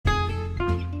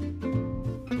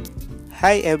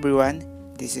Hi everyone,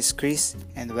 this is Chris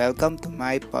and welcome to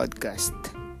my podcast.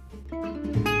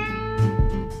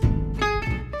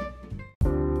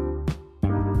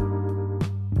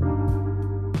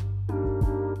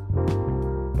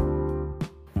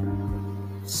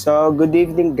 So, good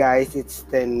evening guys. It's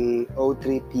 10:03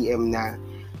 p.m. na.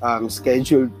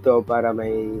 Scheduled to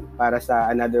para sa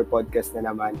another podcast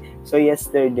na naman. So,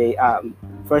 yesterday,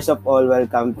 first of all,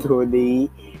 welcome to the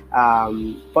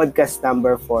podcast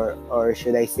number 4 or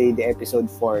should I say the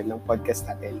episode 4 ng podcast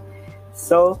natin.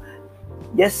 So,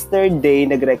 yesterday,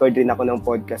 nag-record rin ako ng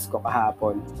podcast ko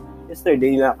kahapon.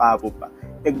 Yesterday, kahapon pa.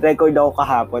 Nag-record ako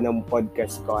kahapon ng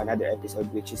podcast ko, another episode,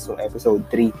 which is yung episode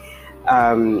 3.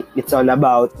 It's all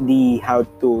about the how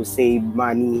to save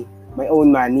money, my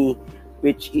own money,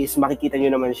 which is makikita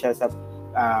nyo naman siya sa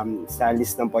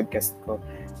list ng podcast ko.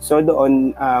 So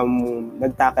doon,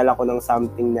 nagtakal ako ng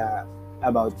something na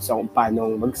about kung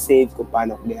paano mag-save, kung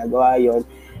paano ko ginagawa yun.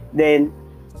 Then,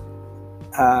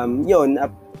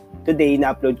 today,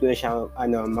 na-upload ko na siya,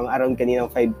 mga around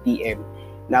kaninang 5 p.m.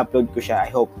 Na-upload ko siya.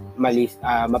 I hope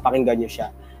mapakinggan nyo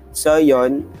siya. So,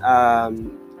 yun,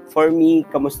 for me,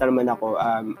 kamusta naman ako?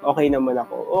 Okay naman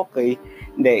ako. Okay.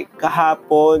 Hindi,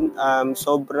 kahapon,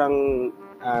 sobrang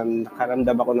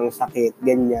nakaramdam ako ng sakit,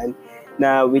 ganyan,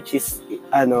 na which is,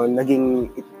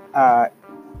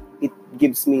 it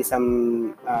gives me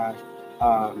some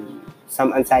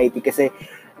anxiety kasi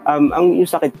ang yung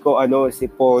sakit ko,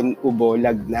 sipon, ubo,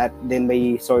 lagnat, then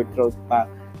may sore throat pa.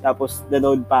 Tapos,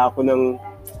 nanood pa ako ng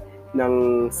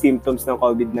symptoms ng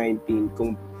COVID-19,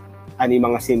 kung ano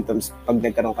yung mga symptoms pag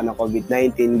nagkaroon ka ng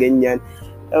COVID-19, ganyan.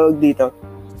 Tawag dito,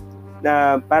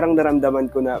 na parang naramdaman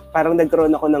ko na, parang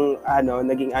nagkaroon ako ng,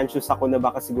 naging anxious ako na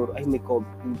baka siguro,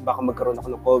 baka magkaroon ako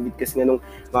ng COVID kasi nga nung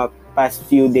past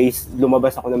few days,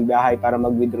 lumabas ako ng bahay para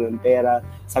mag-withdraw ng pera.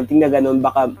 Something na ganun,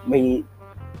 baka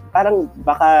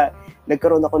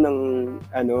nagkaroon ako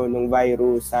ng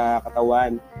virus sa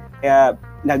katawan. Kaya,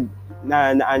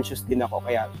 na-anxious din ako.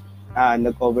 Kaya,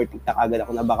 nag-overthink na kagad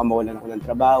ako na baka mawalan ako ng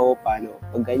trabaho, paano,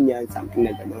 pag ganyan, something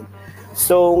na gano'n.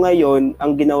 So, ngayon,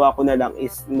 ang ginawa ko na lang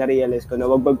is, na-realize ko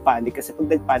na wag mag-panic kasi pag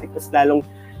nag-panic, mas lalong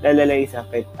lalala yung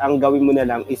sakit. Ang gawin mo na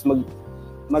lang is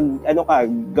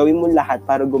gawin mo lahat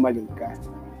para gumaling ka.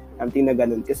 Something na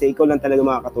gano'n. Kasi ikaw lang talaga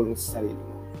makakatulong sa sarili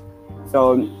mo.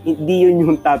 So, hindi yun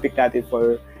yung topic natin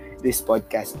for this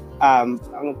podcast. Ang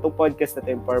podcast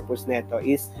natin, purpose nito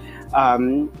is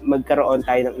magkaroon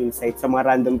tayo ng insight sa mga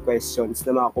random questions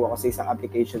na makakuha ko sa isang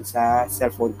application sa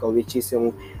cellphone ko, which is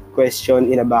yung question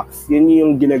in a box. Yun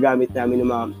yung ginagamit namin ng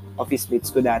mga office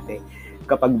mates ko dati.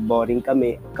 Kapag boring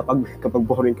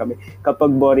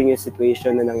yung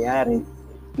situation na nangyari,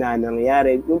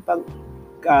 yung pag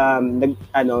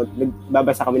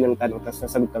nagbabasa kami ng tanong, tapos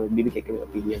nasagot kami, bibigay kami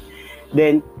opinion.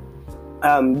 Then,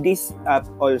 this app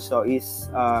also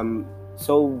is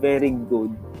so very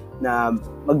good na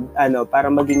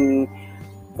para maging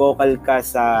vocal ka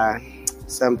sa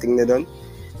something na doon.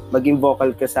 Maging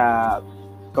vocal ka sa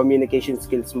communication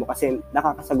skills mo kasi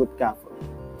nakakasagot ka.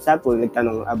 Example,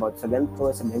 nagtanong about sa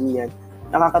ganito, sa ganyan.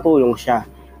 Nakakatulong siya.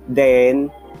 Then,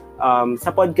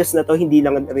 sa podcast na to, hindi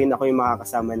lang rin ako yung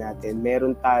makakasama natin.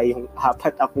 Meron tayong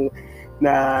 4 akong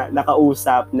na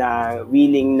nakausap na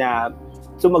willing na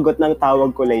sumagot ng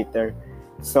tawag ko later.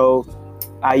 So,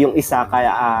 yung isa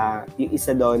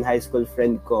doon, high school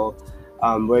friend ko,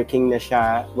 working na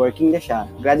siya,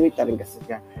 graduate na rin kasi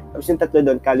siya. Tapos yung 3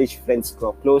 doon, college friends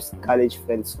ko, close college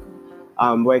friends ko,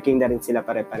 working na rin sila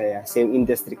pare-pareha, same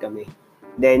industry kami.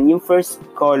 Then, yung first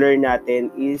caller natin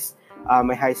is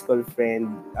my high school friend.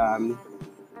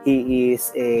 He is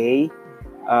a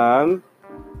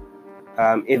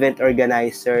event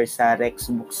organizer sa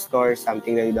Rex Bookstore,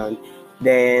 something like that.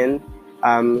 Then,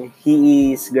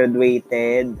 he is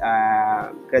graduated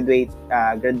at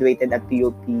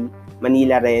PUP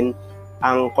Manila rin.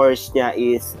 Ang course niya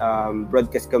is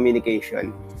broadcast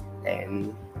communication.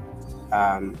 And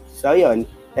so yun,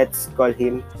 let's call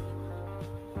him.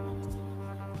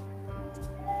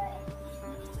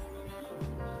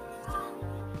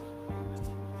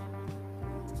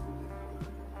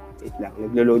 Wait lang,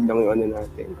 naglo-load lang yung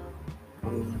natin.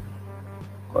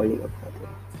 Calling up natin.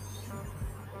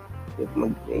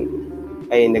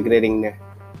 Ay, nagre-ring na.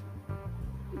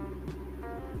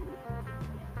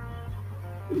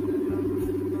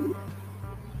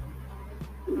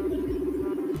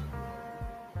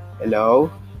 Hello?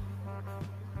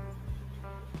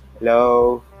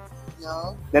 Hello?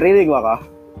 Narinig mo ako?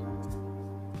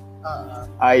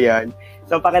 Ayan.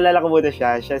 So, pakilala ko muna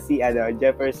siya. Siya si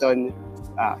Jefferson.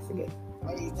 Sige.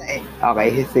 Okay,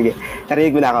 sige.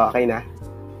 Narinig mo na ako. Okay na?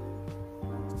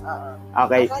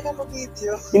 Okay. Akala ko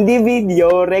video. Hindi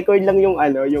video, record lang yung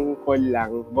yung call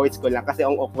lang, voice call lang kasi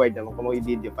ang awkward naman kung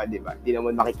mag-video pa, 'di ba? Hindi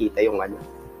naman makikita yung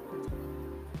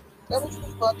Pero sa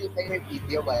Spotify may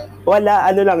video ba?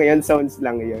 Wala, lang 'yun, sounds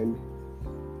lang 'yun.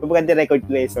 Kumbaga di-record ko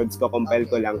na yung sounds ko, compile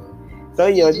ko lang. So,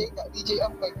 yun. DJ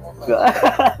ang pag mo.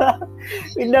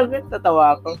 Pinakit,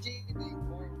 natawa ako.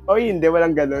 Hindi,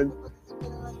 walang ganun.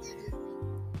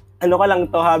 Ano ka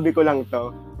lang to, hobby ko lang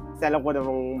to. Kasi alam ko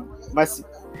namang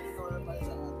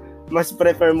mas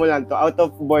prefer mo lang to. Out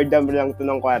of boredom lang to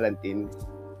ng quarantine.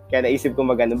 Kaya naisip ko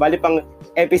magano. Bali pang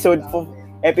episode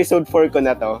 4 ko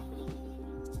na to.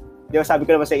 Di ba sabi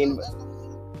ko naman sa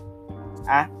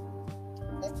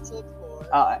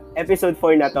episode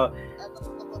 4 na to.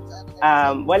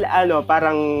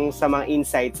 Parang sa mga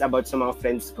insights about sa mga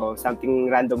friends ko,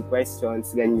 something random questions,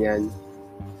 ganyan.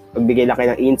 Pagbigay lang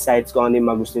kayo ng insights kung ano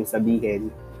yung mga gusto nyo sabihin.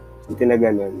 Ito na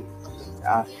ganun.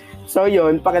 So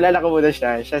yun, pakilala ko muna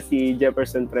siya. Siya si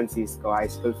Jefferson Francisco, high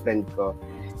school friend ko.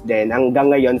 Then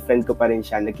hanggang ngayon, friend ko pa rin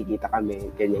siya. Nagkikita kami,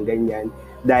 ganyan-ganyan.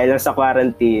 Dahil lang sa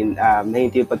quarantine,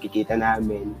 nahinti yung pagkikita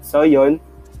namin. So yun,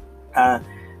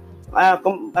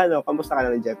 kamusta ka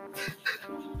naman, Jeff?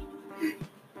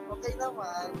 Okay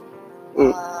naman.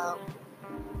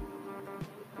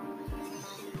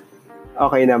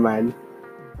 Okay naman.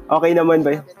 Okay naman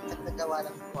ba? Nagawa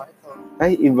lang ng kwarto.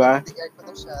 Ay, iba. Nag-air ko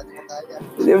na siya, di mo kaya.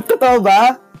 Totoo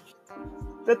ba?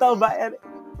 Totoo ba?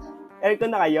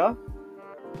 Aircon na kayo?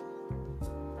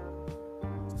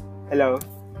 Hello?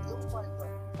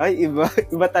 Ay, iba.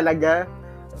 Iba talaga.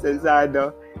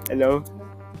 Sensado. Hello?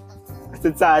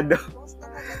 Sensado.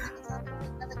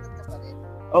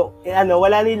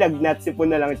 Wala na yung lagnat, sipon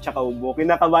na lang at saka ubo.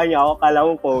 Kinakabahan niya ako,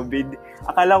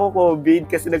 akala ko COVID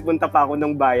kasi nagpunta pa ako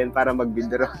ng bayan para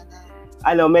mag-withdraw.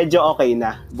 Medyo okay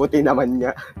na. Buti naman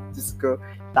nga. Diyos ko,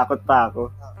 takot pa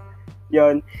ako.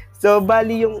 Yun. So,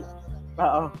 bali yung,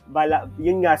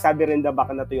 yun nga, sabi rin na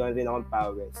baka natuyuan rin akong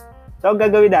pawis. So,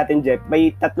 gagawin natin, Jeff,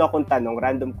 may 3 akong tanong,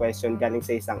 random question galing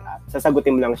sa isang app.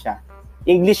 Sasagutin mo lang siya.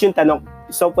 English yung tanong,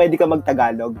 so pwede ka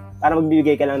mag-Tagalog para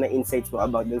magbibigay ka lang ng insights mo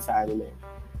about dun sa na yun.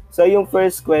 So, yung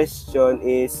first question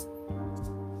is,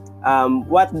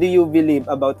 what do you believe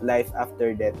about life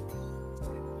after death?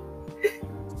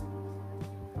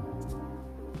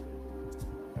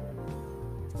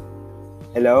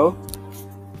 Hello?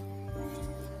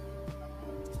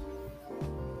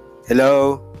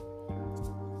 Hello?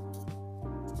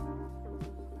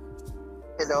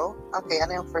 Hello? Okay,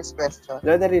 ano yung first question?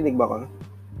 Hello, narinig ba ko?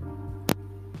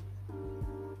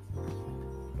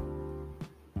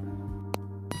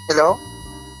 Hello?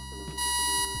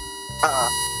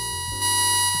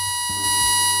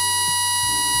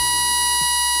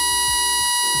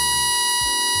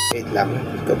 Wait lang,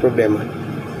 ito problema.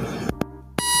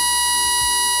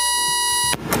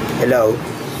 Hello?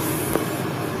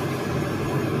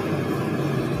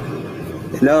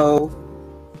 Hello?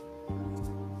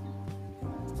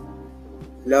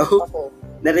 Hello? Okay.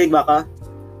 Narinig ba ka?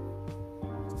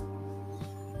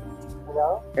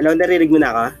 Hello? Hello, narinig mo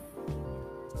na ka?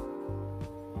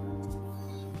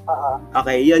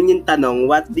 Okay, yun yung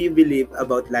tanong. What do you believe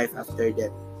about life after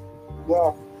death?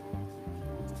 Yes.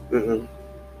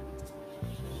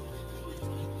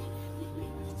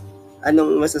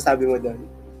 Anong masasabi mo doon?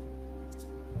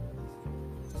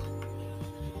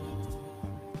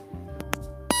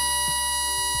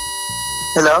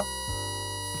 Hello?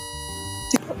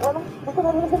 Hindi ko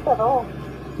narinig yung tanong.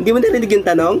 Hindi mo narinig yung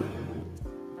tanong?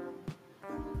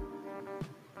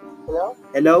 Hello?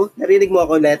 Hello? Narinig mo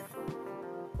ako ulit?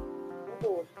 Hindi.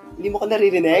 Hindi mo ko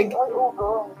naririnig? Ay,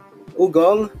 ugong.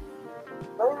 Ugong?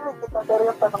 Narinig kita, pero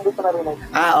yung tanong dito narinig.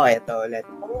 Ito ulit.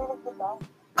 Narinig kita.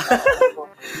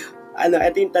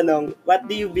 Ito yung tanong. What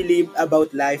do you believe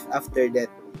about life after death?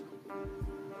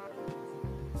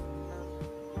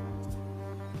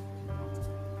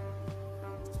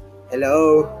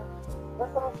 Hello?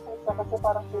 Kasi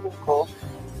parang feeling ko.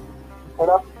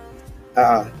 Hello?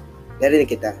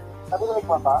 Narinig kita. Narinig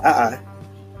mo ba? Okay.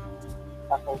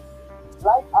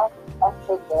 Life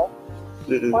after death?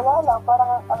 Wala lang.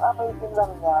 Parang ang amazing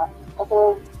lang niya. Kasi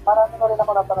marami na rin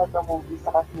ako napanood ng movie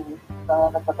sa series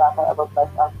na nagtatakay about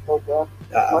life after death.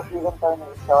 Mas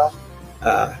reincarnation.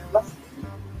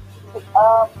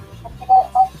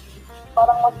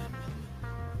 Parang mas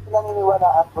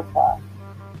pinaniniwalaan ko siya.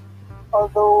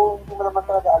 Although, hindi mo naman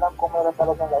talaga alam kung meron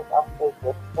talagang life after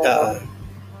death. Pero,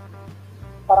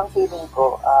 parang feeling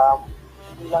ko,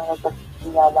 hindi lang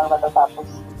natatapos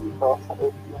dito sa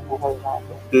earth yung buhay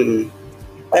natin.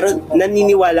 Pero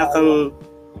naniniwala kang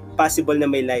possible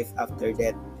na may life after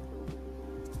death?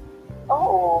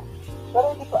 Oo.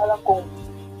 Pero hindi ko alam kung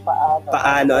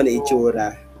paano ano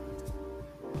itsura.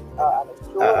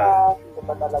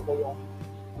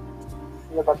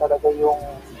 sino ba talaga yung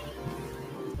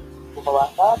gumawa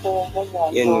sa atin, ganyan.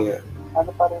 Yun So, nga.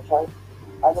 ano pa rin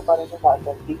siya sa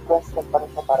atin, big question pa rin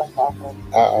siya para sa atin.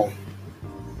 Oo.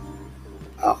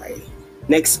 Okay.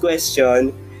 Next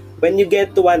question. When you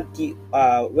get what you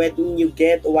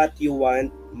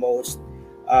want most,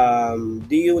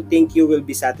 do you think you will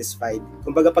be satisfied?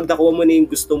 Kumbaga pag nakuha mo na yung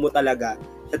gusto mo talaga,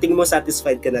 sa tingin mo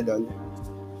satisfied ka na doon?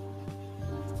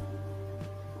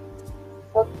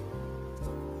 So,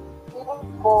 feeling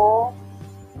ko,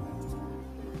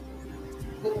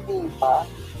 hindi pa.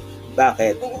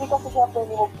 Bakit? Hindi kasi syempre,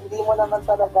 hindi mo naman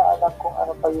talaga alam kung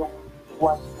ano pa yung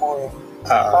want mo eh.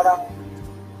 Parang,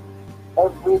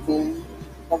 everyday,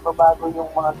 nagbabago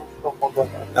yung mga gusto mo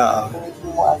gano'n.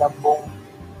 Hindi mo alam kung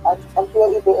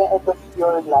until the end of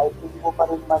your life, hindi mo pa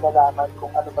rin malalaman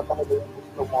kung ano ba talaga yung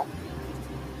gusto mo.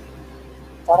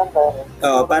 Parang gano'n.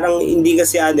 Parang hindi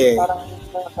kasi parang hindi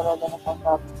na talaga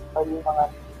nasasabi yung mga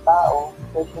tao,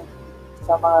 especially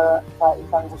sa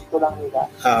isang gusto lang nila.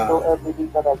 So everyday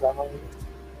talaga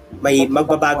may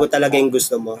magbabago talaga yung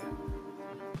gusto mo.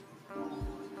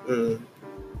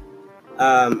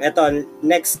 Eto,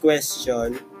 next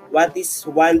question. What is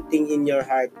one thing in your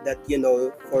heart that you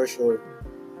know for sure?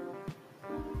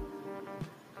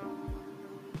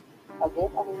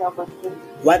 Again, number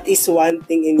 3? What is one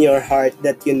thing in your heart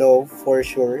that you know for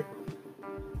sure?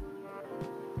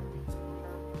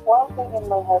 One thing in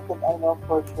my heart that I know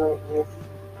for sure is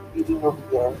being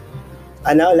real.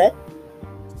 Ano ulit?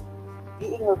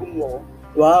 Being real.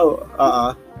 Wow,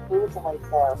 True to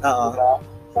myself. Oo. Diba?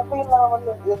 Siyempre yun lang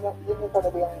naman yun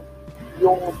talaga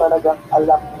yung talagang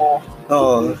alam mo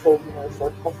inside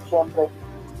yourself. Kasi siyempre,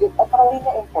 at saka yun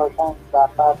na important.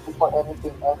 Dapat before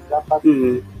anything else, dapat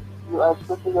you are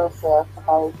true to yourself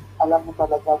kahit alam mo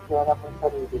talaga kaya naman yung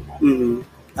sarili mo.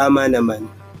 Tama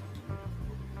naman.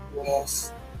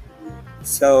 Yes.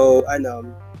 So,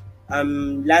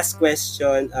 last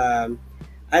question,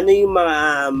 ano yung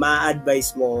mga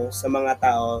ma-advise mo sa mga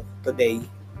tao today?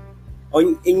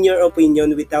 In your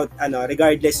opinion, without,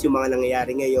 regardless yung mga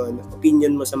nangyayari ngayon,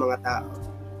 opinion mo sa mga tao?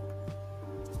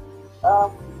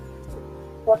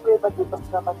 Siyempre, mag-ibang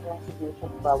naman yung situation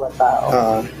ng bawat tao.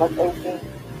 But I think,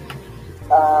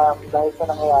 dahil sa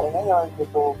nangyayari ngayon,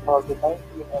 dito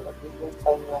COVID-19, and at the same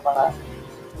time yung mga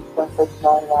instances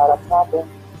na hinaharap natin,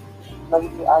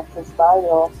 magiging anxious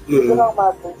tayo, ito lang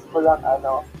ma-advise ko lang,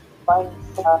 find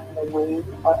some way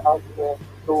or outlet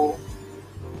to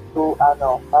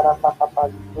para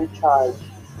makapag-recharge,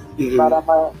 para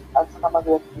at saka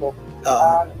mag-reflect.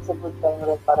 It's a good time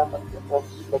rin para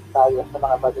mag-reflect tayo sa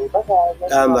mga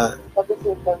bagay-bagay. Tama. At the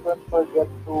same time, don't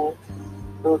forget to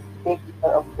take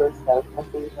care of yourself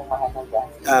kasi yun yung mahalaga.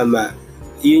 Tama.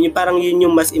 Parang yun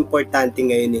yung mas importante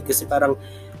ngayon eh. Kasi parang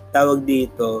tawag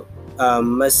dito,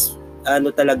 mas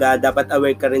talaga, dapat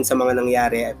aware ka rin sa mga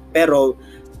nangyari. Pero,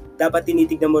 dapat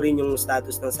tinitignan mo rin yung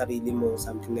status ng sarili mo,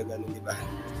 something na gano'n, di ba?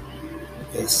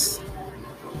 Yes.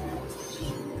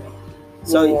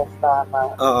 So, yes,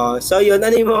 tama. So, yun,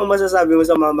 ano yung mga masasabi mo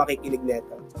sa mga makikinig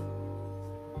neto?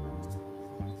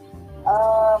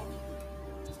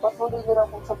 Patuloy nyo lang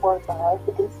kung supportahan si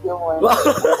Christian Moen.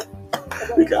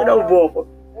 Ikaw na ubo ko.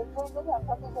 Enjoy ko lang.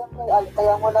 Kasi siyempre,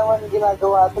 kaya mo naman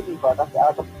ginagawa ito, di ba? Kasi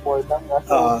out of boredom nga.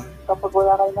 So, kapag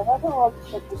wala kayo nagagawa,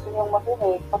 gusto nyo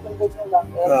makinig, pakinggan nyo lang.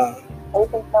 I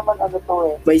think naman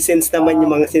may sense naman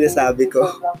yung mga sinasabi ko.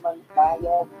 Hindi naman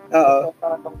kaya. Kasi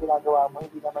naman itong ginagawa mo,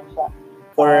 hindi naman siya.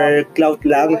 For clout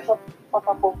lang. Hindi siya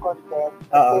patapong content.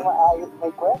 Kasi maayos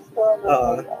may question,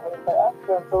 may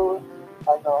interaction. So,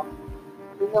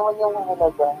 yun naman yung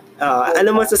mahalaga.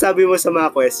 Ano masasabi mo sa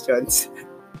mga questions?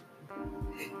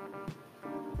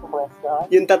 Question?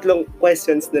 Yung 3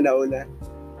 questions na nauna.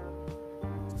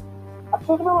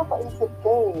 Actually, mapapaisip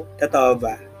ka eh. Totoo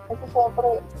ba? Kasi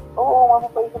syempre,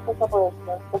 mapapaisip ka sa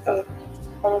questions.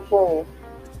 Kasi, siya eh.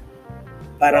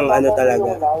 Parang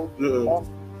talaga. And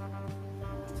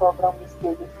sobrang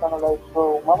mysterious ng life.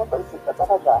 So, mapapaisip ka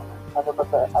talaga. Ano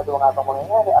nga bang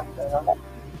mangyayari after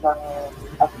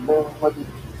mo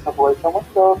sa buhay sa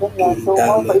mundo, ganyan. So,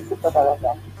 mapapaisip ka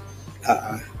talaga.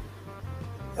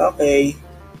 Okay.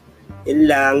 Yun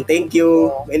lang. Thank you.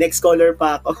 May next caller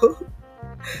pa ako.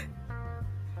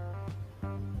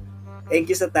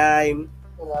 Thank you sa time.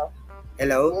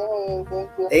 Hello? Yay,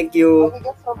 thank you.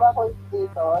 Magigets mo ba ako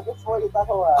dito? Gets mo ulit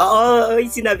ako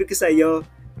Sinabi ko sa'yo.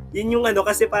 Yun yung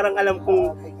kasi parang alam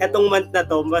kong etong month na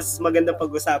to, mas maganda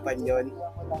pag-usapan yon.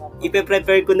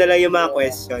 Ipe-prepare ko na lang yung mga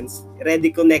questions.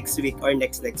 Ready ko next week or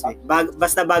next week.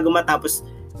 Basta bago matapos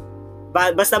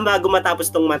Basta bago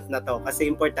matapos tong month na to. Kasi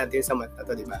importante yun sa month na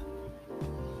to, di ba?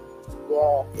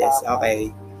 Yes. Yes,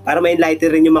 okay. Para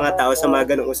ma-enlighten rin yung mga tao sa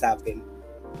mga ganong usapin.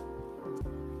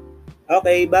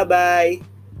 Okay, bye-bye.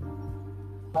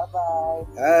 Bye-bye.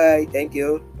 Bye, thank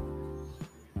you.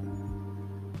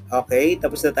 Okay,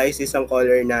 tapos na tayo sa isang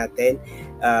caller natin.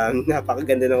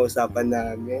 Napakaganda ng usapan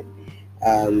namin.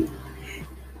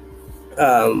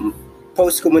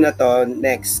 Post ko muna to.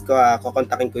 Next,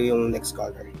 kukontakin ko yung next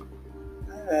caller.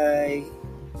 Bye.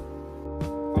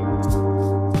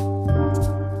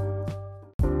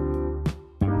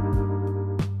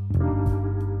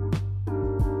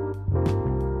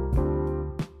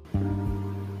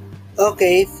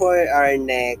 Okay, for our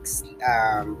next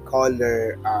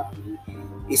caller,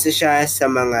 isa siya sa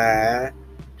mga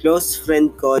close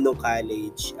friend ko nung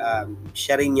college.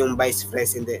 Siya rin yung vice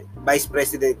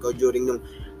president ko during nung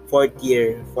fourth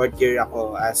year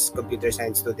ako as computer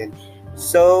science student.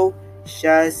 So,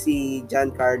 siya si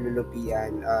John Carlo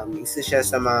Lupian. Isa siya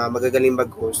sa mga magagaling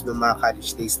mag-host ng mga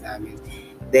college days namin.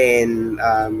 Then,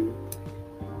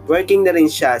 working na rin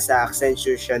siya sa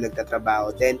Accenture siya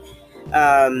nagtatrabaho. Then,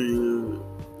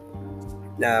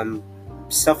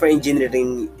 software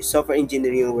engineering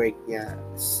work niya,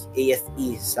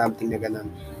 AFE, something na ganun.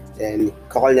 Then,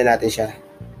 call na natin siya.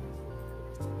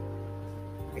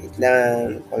 Wait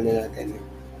lang, call na natin.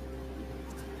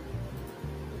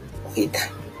 Okay,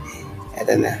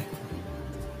 eto na.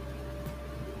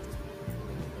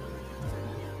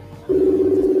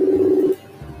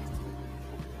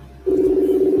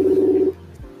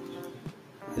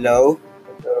 Hello?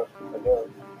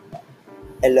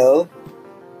 Hello?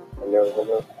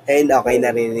 Hey, okay,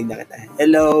 narinig na kita.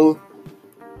 Hello?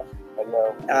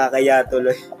 Nakakaya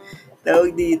tuloy.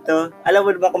 Tawag dito. Alam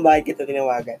mo ba kung bakit kita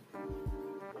tinawagan?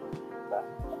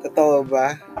 Totoo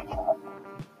ba?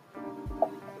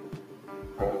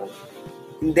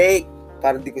 Hindi.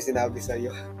 Parang di ko sinabi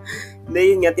sa'yo. Hindi,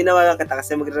 yun nga. Tinawagan kita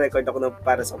kasi magre-record ako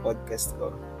para sa podcast ko.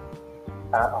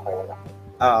 Okay na.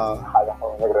 Oo. Akala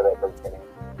ko nagre-record ka na.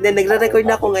 Hindi, nagre-record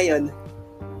na ako ngayon.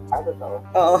 Totoo?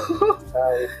 Oo.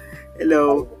 Hi.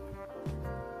 Hello.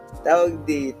 Tawag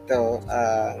dito.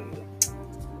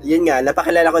 Yun nga,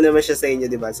 napakilala ko naman siya sa inyo,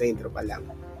 di ba? Sa intro pa lang.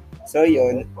 So,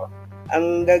 yun.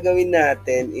 Ang gagawin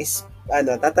natin is,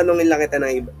 tatanungin lang kita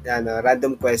ng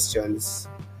random questions.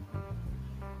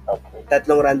 Okay. 3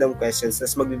 random questions.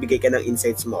 Tapos magbibigay ka ng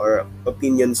insights mo or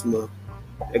opinions mo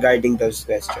regarding those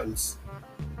questions.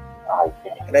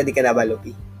 Okay. Ready ka na ba,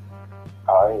 Lupi?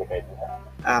 Okay, ready na.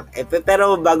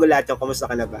 Pero bago lahat yung, kamusta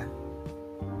ka na ba?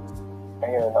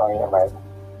 Ngayon, okay naman.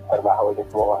 Trabaho ulit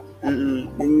bukas.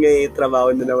 Yun nga yung trabaho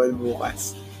na naman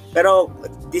bukas. Pero,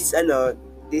 this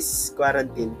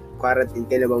quarantine,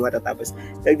 kailan bang matatapos?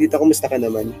 Dito, kumusta ka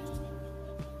naman?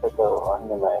 Totoo,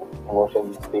 naman.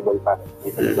 Emotion stable pa.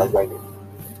 Dito sa balik.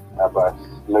 Tapos,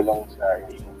 lulong sa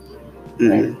games.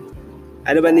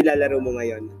 Ano ba nilalaro mo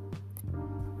ngayon?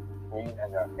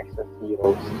 Ngayon, Extra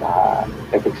Heroes sa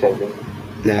Epic 7.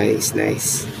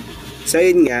 Nice. So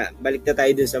yun nga, balik na tayo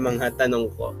dun sa mga tanong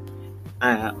ko.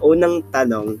 Unang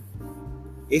tanong,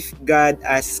 if God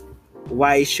asks,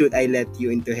 why should I let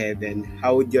you into heaven?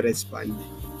 How would you respond?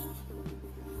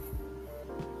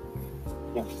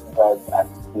 If God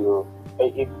asks you,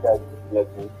 if God let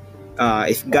me.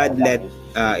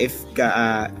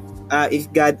 If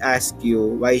God asks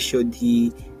you, why should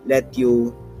He let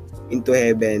you into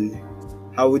heaven?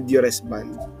 How would you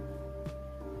respond?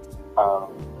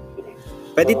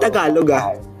 Pwede Tagalog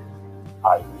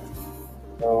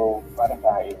So, para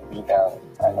sa akin, bilang,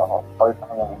 part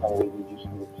ako ng isang religious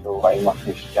group, so I'm a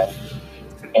Christian.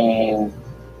 And,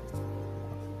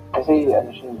 kasi,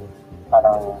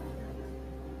 parang,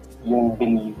 yung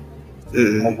belief,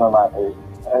 nagmamatter.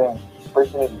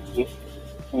 Personally, if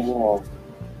feeling mo,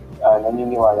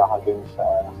 naniniwala ka dun sa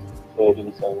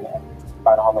reason na,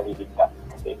 paano ka maliligtas.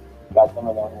 Kasi, lahat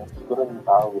naman siguro ng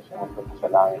tao gusto magpunta sa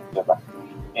langit, diba?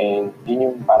 And yun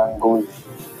yung parang goal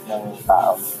ng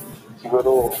tao.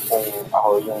 Siguro kung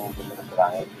ako yung punta sa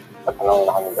langit, patanong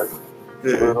na kami Lord.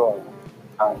 Siguro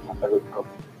ang sasagot ko,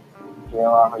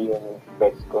 ginawa ko yung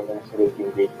best ko ng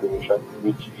Celebrating Great Commission,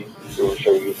 which is to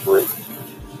share His word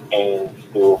and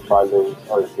to follow His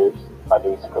orders,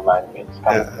 follow His commandments.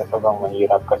 Kahit na sobrang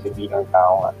mahirap kasi bilang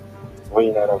tao nga,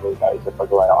 vulnerable tayo sa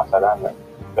paggawa ng kasalanan.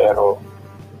 Pero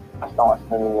as long as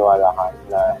naniniwala ka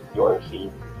na you are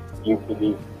saved, you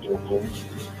believe in Him,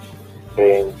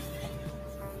 then,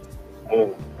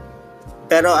 ayun.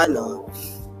 Pero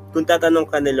kung tatanong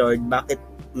ka ni Lord, bakit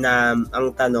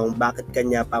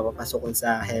kanya papapasukin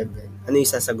sa heaven? Ano yung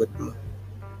sasagot mo?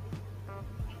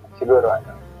 Siguro,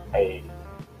 ay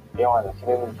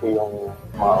sinunod ko yung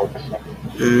mga utos niya.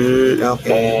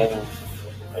 Okay. And,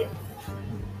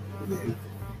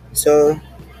 so,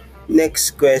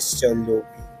 next question, Luke.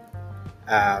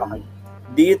 okay.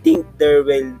 Do you think there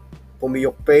will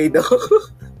pumiyok pa daw?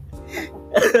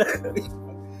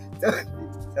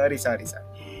 sorry.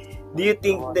 Do you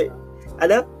think that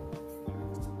ano?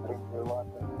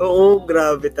 Oo,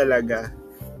 grabe talaga.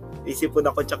 Isipon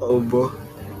ako tsaka ubo.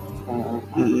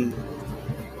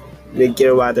 Drink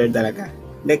your water talaga.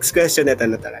 Next question na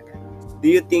talaga. Do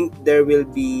you think there will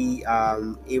be a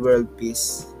world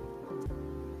peace?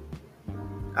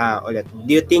 Ulit.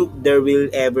 Do you think there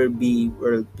will ever be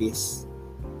world peace?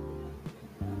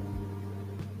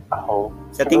 Ako?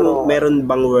 Sa tingin mo, meron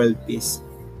bang world peace?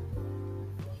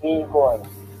 Feeling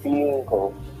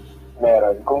ko,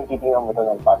 meron. Kung titingnan mo ito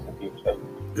ng positive side.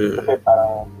 Kasi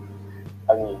parang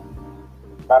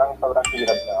sobrang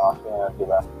hirap na kasi di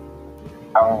ba?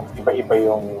 Ang iba-iba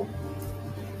yung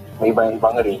may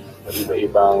ibang race, may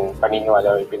iba-ibang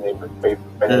paniniwala,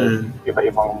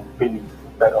 iba-ibang belief.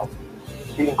 Pero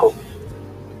feeling ko,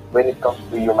 when it comes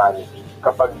to humanity,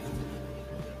 kapag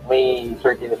may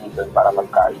certain reason para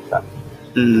magkaisa,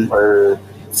 or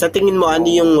sa tingin mo,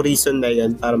 ano yung reason na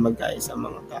yun para magkaisa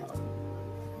ang mga tao?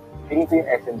 Feeling ko yung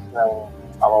essence ng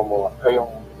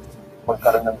yung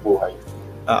magkaroon ng buhay.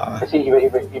 Kasi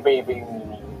iba-iba yung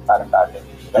meaning para sa atin.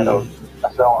 Pero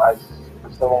as long as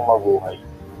gusto mong mabuhay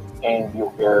and you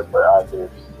care for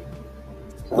others,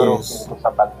 siguro feeling ko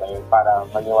sapat na yun para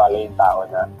maniwala yung tao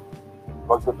na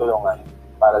magtutulungan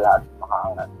para lahat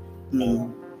makaangat.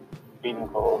 And feeling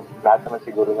ko lahat naman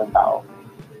siguro ng tao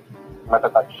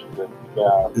matatouch dun.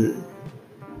 Kaya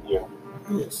yun.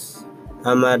 Yes.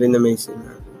 Tama rin na may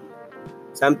sinabi.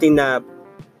 Something na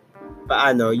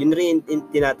paano, yun rin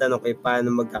tinatanong ko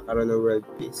paano magkakaroon ng world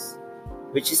peace.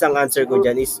 Which is ang answer ko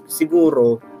dyan is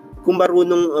siguro kung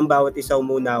marunong ang bawat isa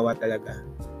umunawa talaga.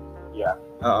 Yeah.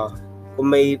 Oo. Kung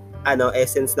may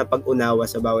essence na pag-unawa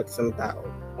sa bawat isang tao.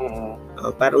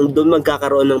 Parang doon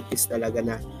magkakaroon ng peace talaga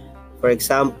na for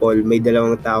example, may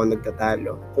dalawang tao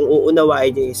nagtatalo. Kung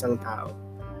uunawain niya isang tao,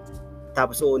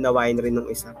 tapos uunawain rin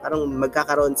ng isa, parang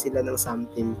magkakaroon sila ng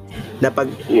something na pag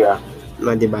diba?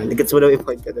 Nagets mo na yung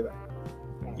point ko, diba?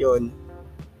 Yun.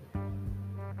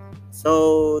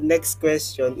 So, next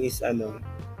question is do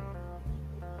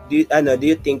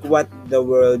you think what the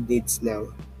world needs now?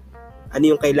 Ano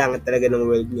yung kailangan talaga ng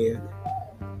world ngayon?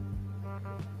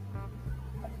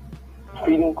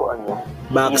 Feeling ko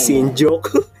vaccine. Joke.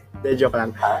 Joke lang.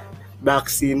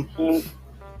 Vaccine.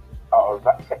 Oo,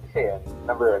 kasi yan.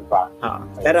 Number 1,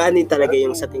 vaccine. Pero ano talaga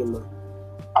yung sa tingin mo?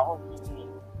 Ako,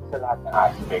 sa lahat ng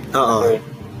aspect. Kasi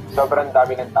sobrang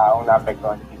dami ng taong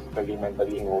naapektuhan physically,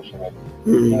 mentally, emotionally.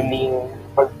 Hindi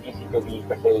pag physically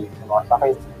kasi sa mga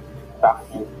sakit,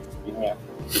 vaccine, yun yan.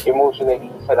 Emotionally,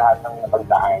 sa lahat ng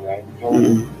napagdaanan,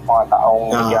 yung mga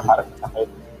taong nagkakaroon ng sakit.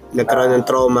 Nagkaroon ng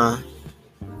trauma.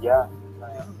 Yeah.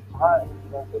 Hindi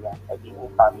lang sila. At yung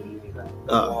family nila.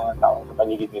 Yung mga taong sa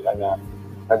paligid nila na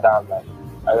nadamay.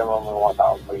 Alam mo mga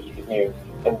taong paligid ngayon.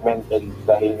 And mentally,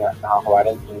 dahil nga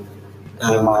naka-quarantine.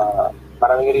 May mga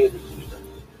maraming realization.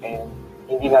 And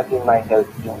hindi natin may help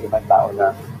yung ibang tao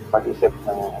na mag-isip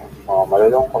ng mga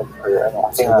malulungkot or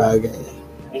kasi nga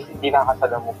hindi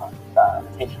nakasalamu ka sa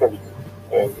physically.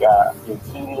 Yung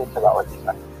healing sa bawat isa.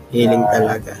 Healing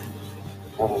talaga.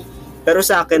 Pero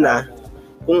sa akin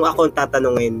kung ako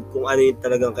tatanungin kung ano yung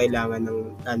talagang kailangan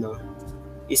ng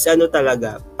is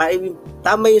talaga,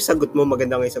 tama yung sagot mo,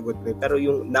 maganda nga yung sagot mo, pero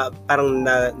yung parang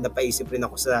napaisip rin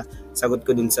ako sa sagot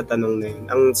ko dun sa tanong na yun.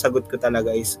 Ang sagot ko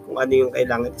talaga is kung ano yung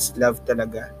kailangan is love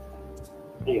talaga.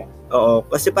 Yeah. Oo,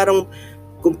 kasi parang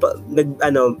kung pag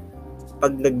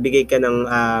nagbigay ka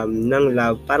ng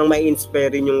love, parang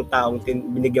mai-inspire rin yung taong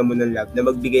binigyan mo ng love na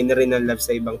magbigay na rin ng love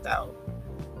sa ibang tao.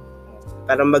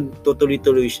 Parang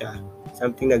magtutuloy-tuloy siya.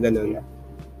 Something na gano'n.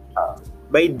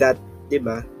 By that, di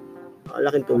ba?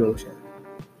 Malaking tulong siya.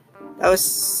 Tapos,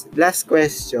 last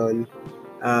question.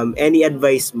 Any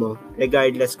advice mo,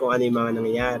 regardless kung ano yung mga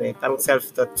nangyayari, parang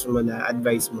self-thoughts mo na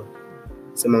advice mo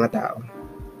sa mga tao?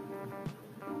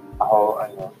 Ako,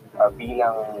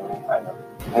 bilang,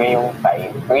 ngayong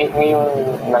time, ngayong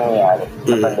nangyayari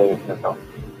sa pandemic na to,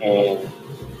 and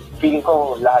feeling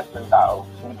ko lahat ng tao,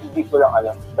 hindi ko lang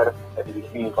alam, pero sa sarili,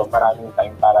 feeling ko maraming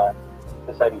time para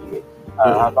sa sarili.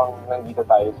 Habang nandito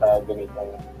tayo sa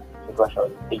ganitong sitwasyon,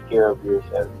 take care of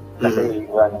yourself. Kasi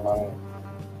wala namang,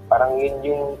 parang yun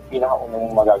yung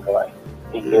pinakaunang magagawa.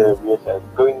 Take care of yourself.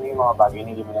 Gawin mo yung mga bagay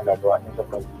na hindi mo nagagawa sa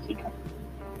pag-isika.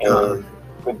 And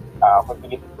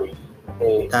continue to pray.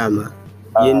 Kasi, tama.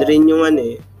 Yun rin yung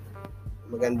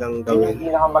magandang Yung gawin.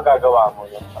 pinakamagagawa mo,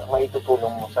 yung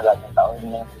maitutulong mo sa lahat ng tao,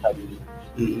 hindi lang sa sarili.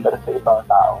 Pero sa ibang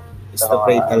tao. Is to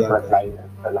pray talaga.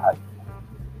 Frontliners, sa lahat.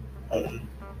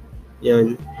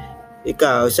 Yun.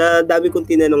 Ikaw, sa dami kong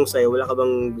tinanong sa'yo, wala ka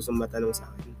bang gustong matanong sa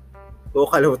akin? Oo,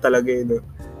 kalaw talaga yun.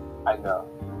 No?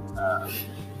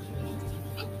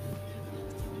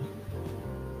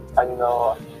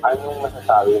 Anong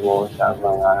masasabi mo sa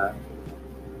mga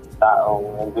taong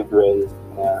nag-dwell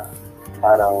na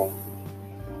parang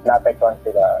naapektuhan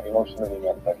sila emotionally,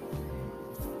 mentally?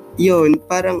 Yun,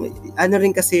 parang ano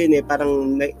rin kasi yun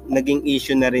parang naging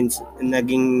issue na rin,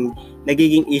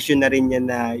 nagiging issue na rin yan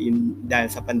na yun, dahil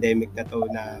sa pandemic na to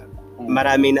na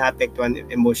maraming naapektuhan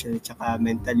emotionally tsaka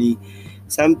mentally.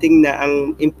 Something na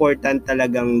ang important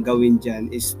talagang gawin dyan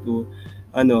is to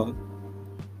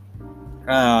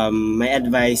my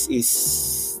advice is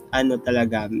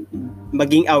talaga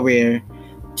maging aware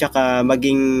tsaka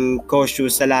maging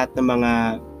cautious sa lahat ng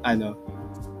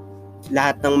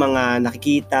mga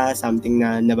nakikita, something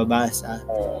na nababasa.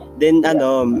 Then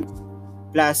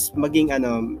plus maging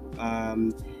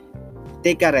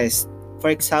take a rest.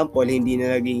 For example, hindi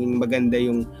na naging maganda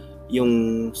yung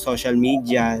social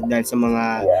media dahil sa mga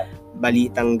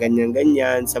balitang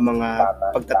ganyan-ganyan, sa mga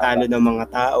pagtatalo ng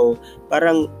mga tao.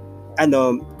 Parang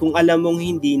kung alam mong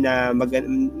hindi na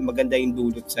maganda yung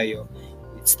dulot sa'yo,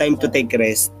 it's time to take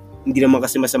rest. Hindi naman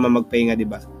kasi masama magpahinga, di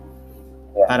ba?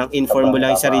 Parang inform mo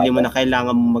lang yung sarili mo na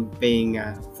kailangan mo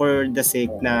magpahinga for the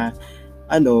sake na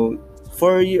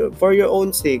for your own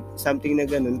sake, something na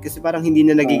ganun. Kasi parang hindi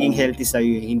na nagiging healthy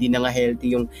sa'yo. Hindi na nga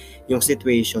healthy yung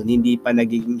situation. Hindi pa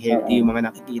nagiging healthy yung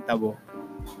mga nakikita mo.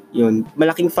 Yun.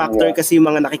 Malaking factor kasi yung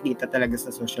mga nakikita talaga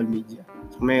sa social media.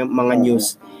 May mga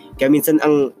news. Kaya minsan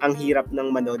ang hirap ng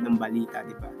manood ng balita,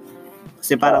 di ba?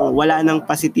 Kasi parang wala nang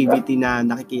positivity na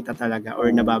nakikita talaga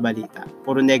or nababalita.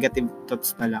 Puro negative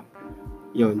thoughts na lang.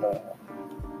 Yun.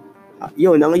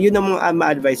 Yun ang mga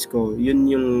ma-advise ko. Yun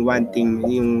yung one thing,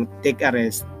 yung take a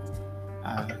rest.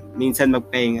 Minsan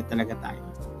magpahinga talaga tayo.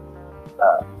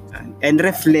 And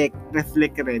reflect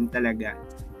rin talaga.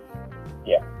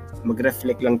 Yeah.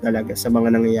 Mag-reflect lang talaga sa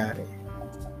mga nangyayari.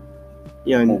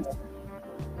 Yun.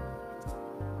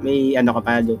 May ka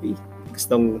pa, Joey?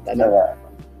 Gustong tanong?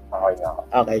 Okay na ako.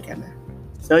 Okay ka na.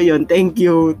 So yun, thank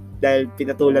you dahil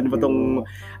pinatulan mo tong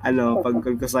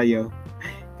pag-call ko sa'yo.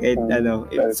 Kahit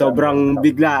sobrang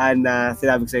biglaan na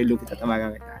sinabi ko sa'yo, Lupit, at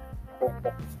tamagan kita.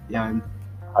 Yan.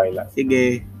 Okay lang.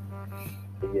 Sige.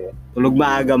 Tulog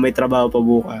maaga, may trabaho pa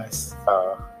bukas.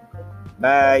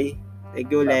 Bye.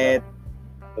 Thank you ulit.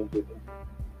 Thank you.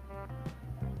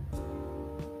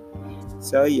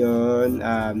 So yun,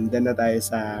 dyan na tayo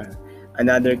sa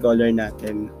another caller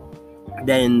natin.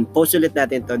 Then post ulit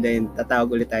natin to, then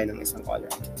tatawag ulit tayo ng isang caller.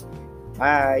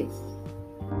 Bye!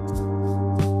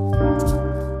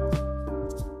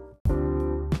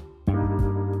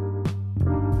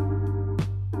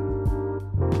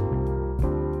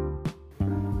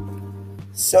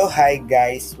 So hi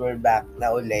guys, we're back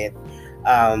na ulit.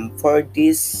 For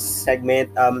this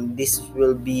segment, this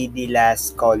will be the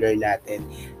last caller natin.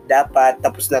 Dapat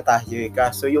tapos na tayo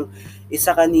kaso yung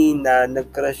isa kanina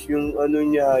nag-crash yung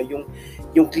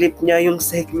yung clip niya, yung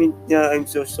segment niya. I'm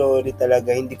so sorry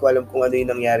talaga, hindi ko alam kung ano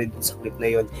yung nangyari dun sa clip na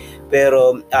yun,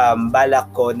 pero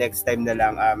balak ko next time na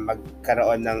lang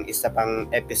magkaroon ng isa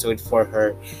pang episode for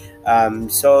her.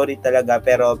 Sorry talaga,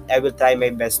 pero I will try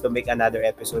my best to make another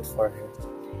episode for her.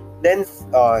 Then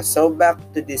so back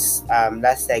to this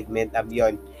last segment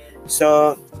yun.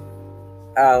 So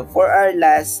for our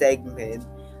last segment,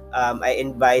 I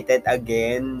invited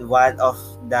again one of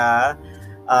the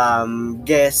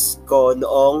guests ko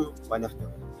noong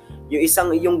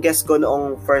yung guest ko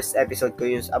noong first episode ko,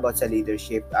 yung about sa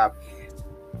leadership.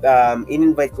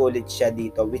 In-invite ko ulit siya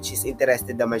dito, which is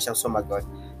interested naman siyang sumagot.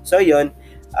 So yun,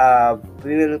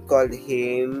 we will call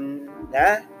him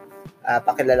na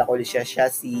pakilala ko ulit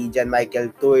siya si John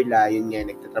Michael Turla. Yun nga,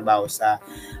 nagtatrabaho sa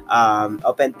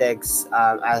OpenText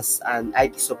as an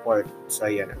IT support. So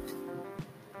yun,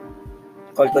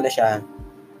 call ko na siya,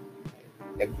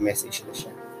 nag-message na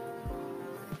siya.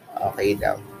 Okay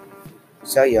daw.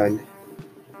 So yun,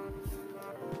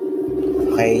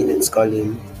 okay, let's call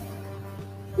him.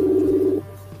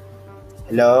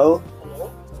 Hello?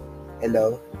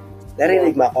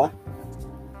 Narinig mo ako?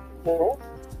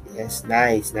 Yes,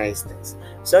 nice.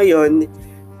 So yun,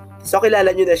 so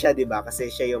kilala nyo na siya, di ba? Kasi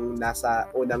siya yung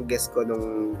nasa unang guest ko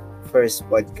nung first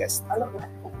podcast.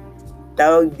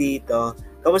 Tawag dito,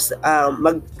 kamusta,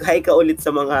 mag-hi ka ulit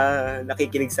sa mga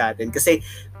nakikinig sa atin. Kasi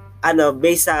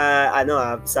based sa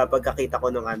sa pagkakita ko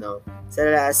nung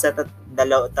sa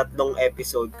tatlong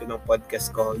episode ko ng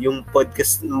podcast ko, yung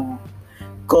podcast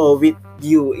ko with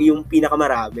you yung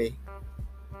pinakamarami.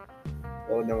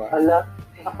 Oo naman. Hala,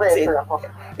 na-pressure ako.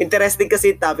 Interesting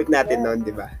kasi yung topic natin noon,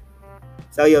 di ba?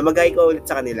 So yun, mag-hi ko ulit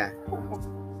sa kanila.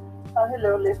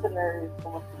 Hello listeners,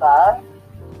 kumusta?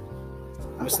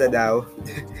 Kumusta daw?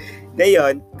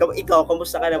 Ngayon, ikaw,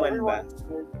 kumusta ka naman ba?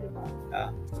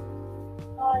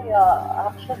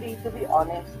 Actually, to be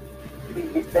honest, to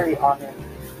be very honest,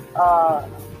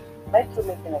 medyo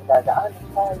may pinagdadaan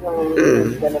tayo,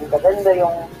 hindi ganun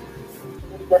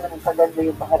kaganda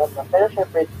yung pakiramdam. Pero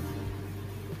syempre,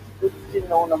 good to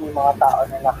know na may mga tao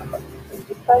na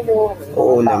nakapag-isip tayo, may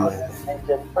mga tao na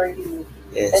nandyan for you.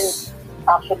 Yes. And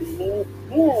actually,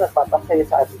 hindi na nagpapasaya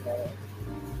sa atin na yun.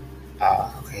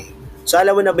 Okay. So,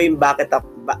 alam mo na ba yung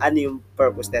ano yung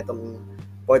purpose na itong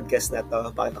podcast na to?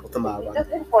 Bakit ako tumawag?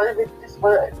 Just inform it, this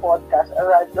for a podcast, a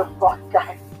random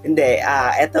podcast. Hindi,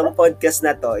 etong podcast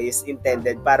na to is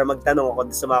intended para magtanong ako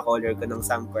sa mga caller ko ng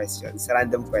some questions,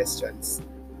 random questions.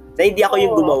 Na hindi ako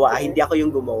yung gumawa, okay. Hindi ako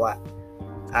yung gumawa.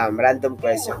 Random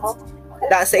questions.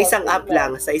 Sa isang app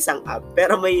lang,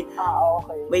 pero may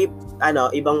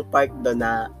ibang part doon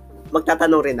na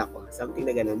magtatanong rin ako, something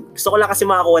na ganun. Gusto ko lang kasi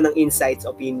makakuha ng insights,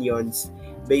 opinions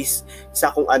based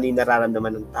sa kung ano yung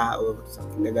nararamdaman ng tao,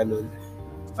 something na ganun.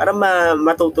 Para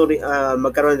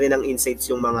magkaroon rin ng insights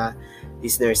yung mga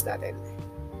listeners natin.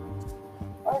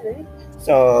 Alright.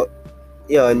 So,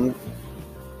 yun.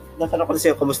 Natanong ko na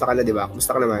sa'yo, kumusta ka na, di ba?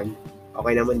 Kumusta ka naman?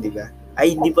 Okay naman, di ba?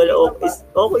 Ay, hindi pala okay.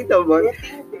 Okay naman.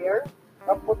 Getting there.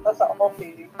 Napunta sa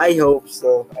okay. I hope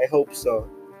so.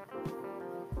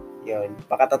 Yun.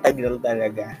 Pakatatag lang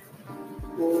talaga.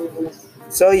 Yes.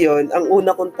 So, yun. Ang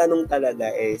una kong tanong talaga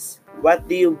is, what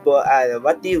do you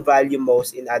value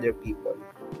most in other people?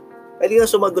 Pwede kang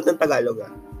sumagot ng Tagalog,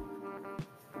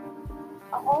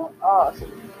 Ako,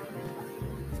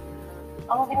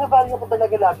 ang binavalue ko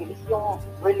talaga lagi is yung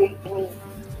relating,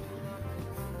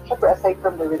 syempre aside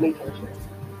from the relationship,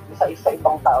 sa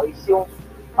ibang tao is yung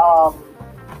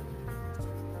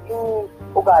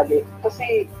ugali.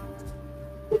 Kasi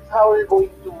it's how we're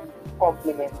going to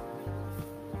compliment.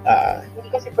 Hindi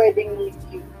kasi pwedeng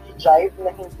i-jive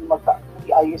na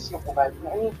hindi ayos yung ugali.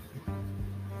 I mean,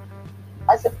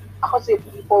 ako si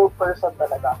people person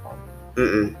talaga ako.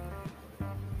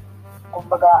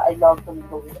 Kumbaga, I love to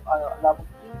go with a lot of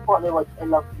people. I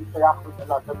love to interact with a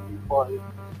lot of people.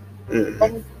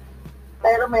 And,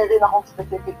 pero meron akong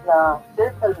specific na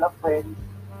circle of friends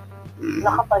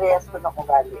na kaparehas ko ng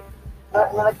ugali.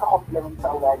 Na nagka-complement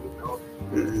sa ugali ko.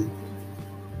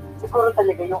 Siguro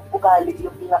talaga yung ugali,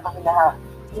 yung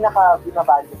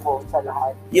pinaka-binavalue ko sa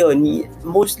lahat. Yun,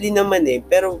 mostly naman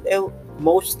pero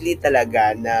mostly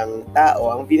talaga ng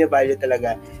tao, ang binavalue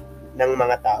talaga ng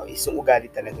mga tao is yung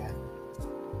ugali talaga.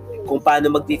 Kung paano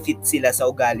mag-fit sila sa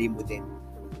ugali mo din.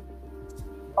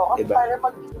 Oo, diba? Para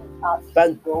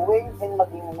maging going and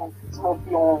maging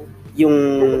smooth yung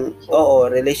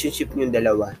relationship yung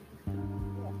dalawa.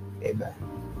 Diba?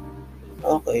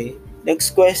 Okay.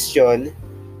 Next question.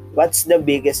 What's the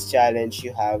biggest challenge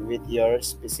you have with your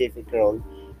specific role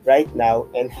right now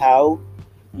and how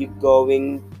you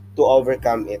going to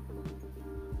overcome it?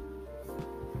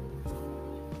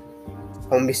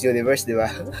 Ang Miss Universe, di ba?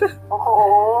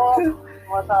 Oo.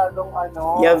 Masyadong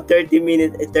You have 30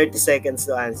 seconds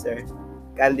to answer.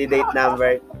 Candidate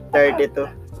number 32.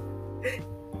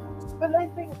 Well, I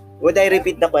think... Would I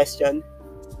repeat the question?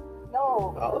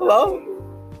 No. Oh.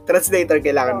 Translator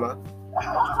kailangan mo?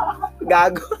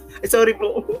 Gago. Sorry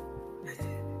po.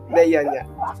 Yan nga.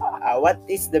 What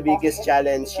is the biggest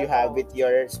challenge you have with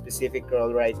your specific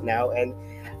role right now and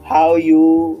how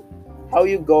you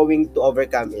going to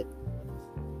overcome it?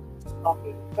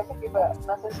 Okay. Kasi diba,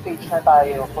 nasa stage na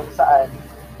tayo kung saan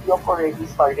you've already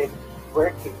started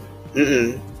working.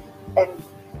 And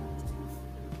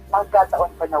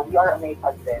magkataon pa na we are on a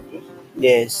pandemic.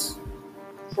 Yes.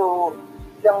 So,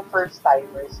 bilang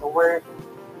first-timers,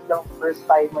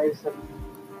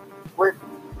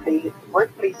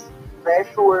 workplace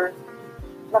pressure,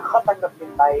 nakakatanggap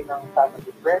din tayo ng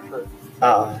family pressure.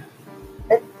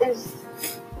 It is,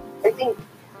 I think,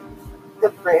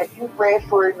 yung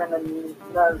pressure na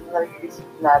na-receive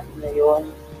natin ngayon,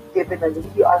 given na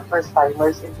we are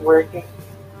first-timers in working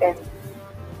and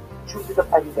due to the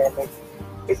pandemic,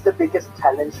 is the biggest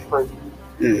challenge for me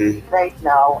right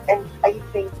now. And I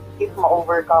think if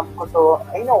ma-overcome ko to,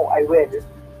 I know I will.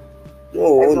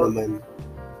 Oo naman.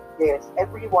 Yes,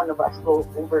 every one of us will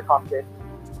overcome this.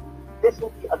 This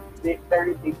will be a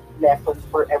very big lesson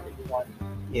for everyone.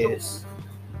 Yes.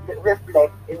 To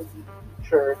reflect in the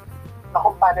future na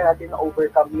kung paano natin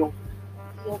na-overcome yung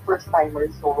being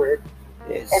first-timers sa work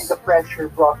and the pressure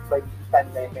brought by the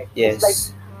pandemic. Yes. It's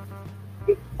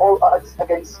like, if all odds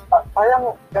against,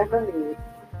 parang ganun eh.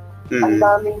 Ang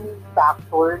daming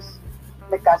factors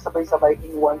nagkasabay-sabay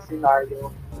in one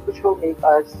scenario, which will make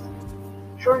us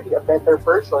surely a better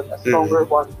person, a stronger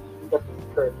one in the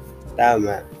future.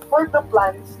 Tama. For the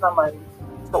plans naman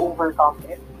to overcome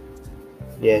it,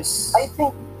 yes, I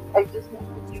think I just need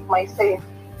to keep my safe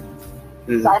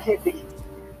sanity.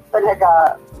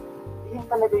 Talaga, yun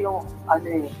talaga yung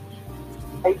ano eh.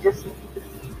 I just need to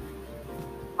keep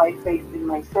my faith in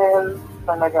myself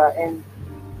talaga and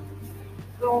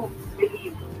to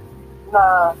believe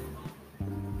na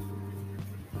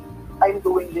I'm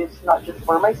doing this not just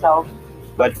for myself,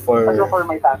 but for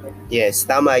my family. Yes,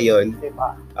 tama yun.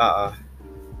 Diba? Oo.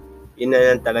 Yun na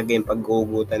lang talaga yung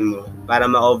paggugutan mo para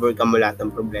ma-overcome mo lahat ng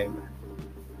problema.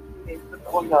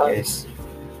 Yes.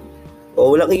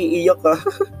 Walang iiyak ka.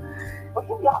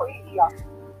 Hindi ako iiyak.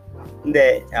 Hindi.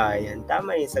 Yan.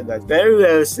 Tama yung sagot. Very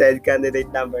well said, candidate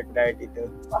number 32.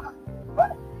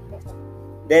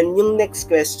 Then, yung next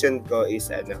question ko is,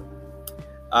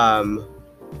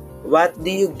 what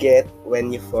do you get when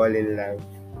you fall in love?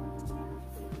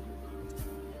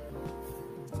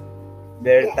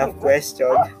 Very tough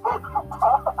question.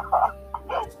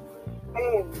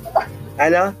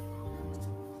 Ano?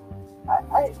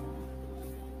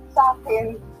 Sa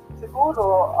akin,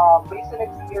 siguro, based on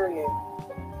experience,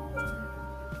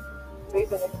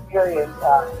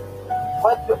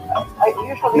 but I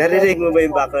usually... Narinig mo ba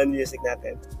yung background music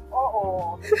natin?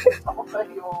 Oo. Ako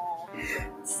kayo.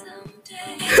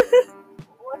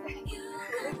 What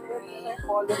I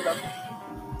fall in love?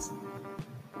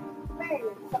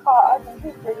 Saka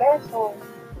yung lesson.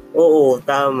 Oo,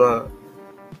 tama.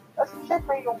 Kasi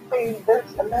syempre yung pain,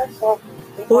 there's a lesson.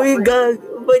 Uy, gag!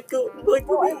 Ba't ko?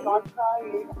 I'm not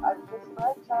crying. I'm just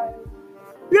fragile.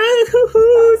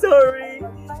 Sorry.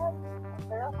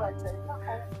 Pero fragile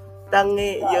ako.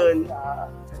 Tangi, yun.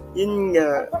 Yun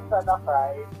nga. I'm not gonna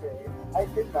cry, Chris. I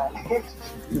did manage.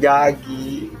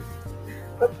 Gagi.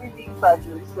 But being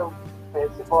fragile is so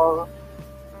visible.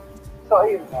 So,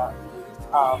 ayun nga.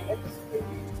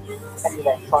 It's a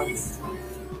lesson.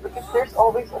 Because there's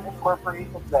always an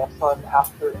incorporated lesson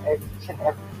after each and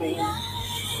everything.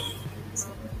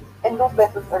 And those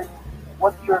lessons are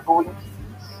what you're going to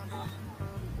use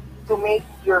to make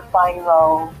your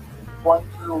final one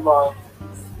true love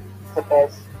the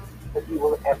best that you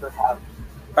will ever have.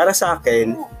 Para sa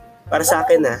akin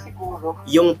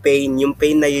yung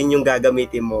pain na yun yung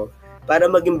gagamitin mo para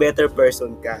maging better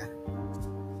person ka.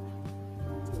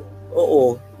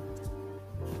 Oo.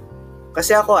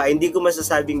 Kasi ako hindi ko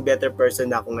masasabing better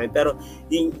person na ako ngayon, pero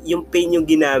yung pain yung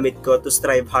ginamit ko to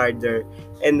strive harder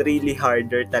and really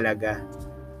harder talaga.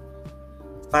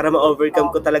 Para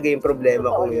ma-overcome ko talaga yung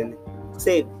problema ko yun.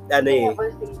 Kasi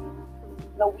never say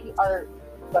na we are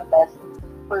the best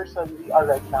person we are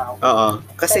right now. Oo.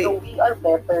 Kasi pero we are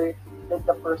better than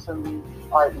the person we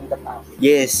are in the past.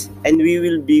 Yes, and we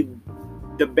will be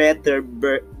the better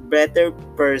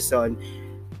person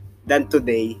than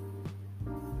today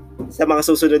sa mga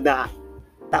susunod na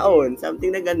taon, something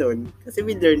na ganun. Kasi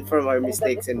we learn from our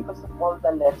mistakes and because of all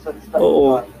the lessons that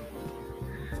oo.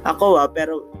 Ako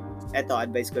pero eto,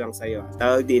 advice ko lang sa'yo.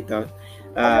 Tawag dito.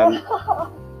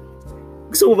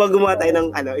 Gusto mo ba gumawa tayo ng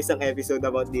isang episode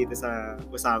about dito sa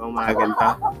usapang mga ganito?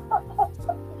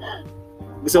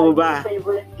 Gusto mo ba?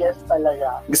 Favorite guest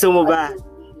talaga. Gusto mo ba?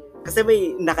 Kasi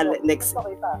may next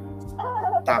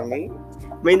tangi.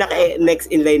 May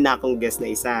next in line na akong guest na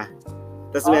isa.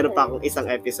 Tapos meron pa akong isang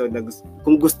episode na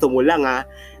kung gusto mo lang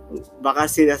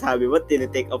baka sinasabi mo,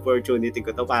 tinitake opportunity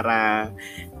ko to para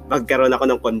magkaroon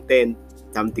ako ng content.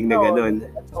 Something na ganun.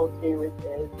 I'm okay with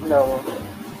it. No.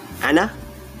 Ana?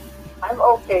 I'm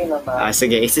okay naman.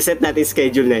 Sige, isi-set natin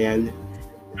schedule na yan.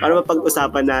 Para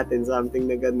mapag-usapan natin something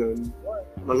na ganun.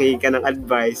 Manghingi ka ng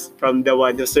advice from the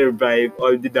one who survived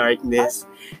all the darkness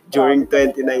during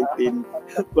 2019.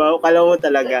 Wow, kala mo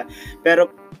talaga.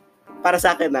 Pero para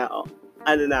sa akin na ako,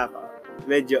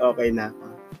 medyo okay na ako.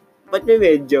 But may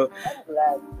medyo. I'm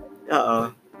glad. Oo.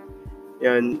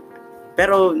 Yun.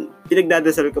 Pero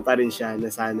pinagdadasal ko pa rin siya na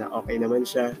sana okay naman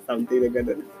siya. Something na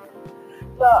ganun.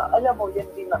 Alam mo, yan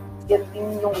din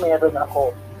yung meron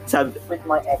ako with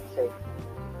my exes.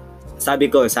 Sabi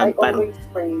ko, I always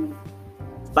pray.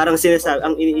 Parang sinasabi,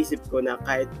 ang iniisip ko na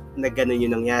kahit na ganun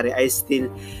yung nangyari, I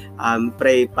still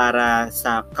pray para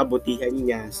sa kabutihan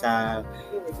niya, sa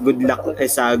good luck,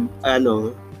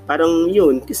 parang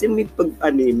yun. Kasi may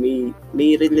may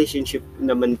relationship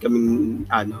naman kaming,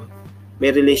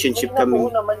 may relationship kaming,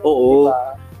 oo.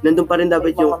 Diba? Nandun pa rin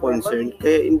dapat yung concern.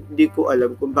 Kaya hindi ko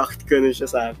alam kung bakit gano'n siya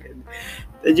sa akin.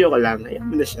 Joke lang. Ayaw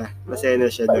mo na siya. Masaya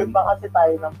na siya doon. Iba kasi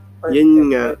tayo ng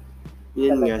yun nga.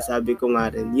 Yun nga, sabi ko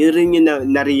nga rin. Yun rin yung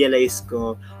na-realize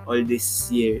ko all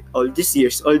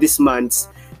these months.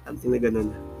 Something na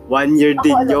ganun. 1 year Ako,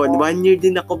 din alam yun. mo. 1 year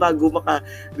din ako bago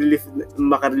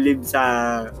makarelieve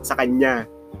sa kanya.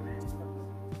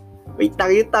 Wait,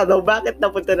 yung tanong, bakit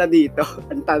napunta na dito?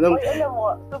 Ang tanong. Ay, alam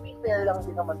mo, to be fair lang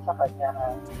din naman sa kanya,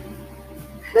 ha?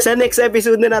 Sa next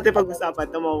episode na natin pag-usapan,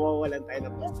 mawawalan tayo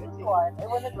ng podcast.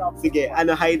 Sige,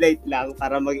 highlight lang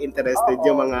para mag-interested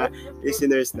yung mga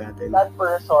listeners natin. That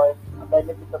person,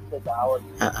 benefit of the doubt.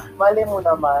 Mali mo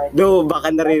naman. Do,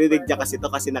 baka naririnig niya kasi ito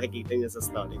kasi nakikita niya sa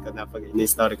story ko na pag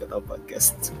in-story ko itong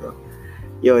podcast. So,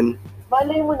 yun.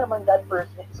 Mali mo naman that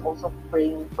person is also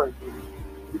praying for you.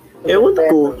 Ewan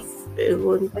ko.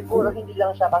 Siguro hindi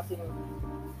lang siya kasi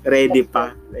ready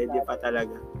pa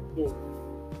talaga. Yeah.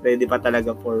 Ready pa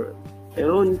talaga for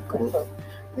ewan ko.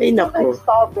 Ay, nako. Let's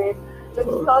stop it.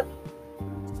 Let's not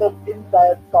get in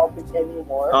that topic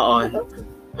anymore. Oo.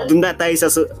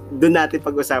 Doon natin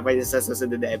pag-usapan sa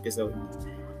susunod na episode.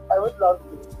 I would love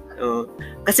to. Oo.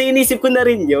 Kasi inisip ko na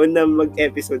rin yun na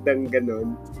mag-episode ng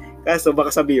ganun. Kaso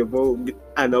baka sabihin mo,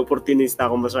 opportunista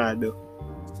ako masyado.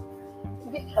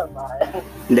 Hindi naman.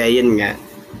 Hindi, yun nga.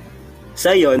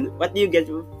 So yun, what do you get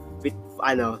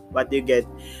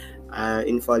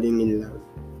in falling in love?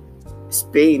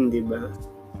 Pain, di ba?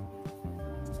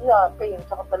 Yeah, pain.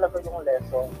 Saka talaga yung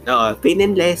lesson. Oo, pain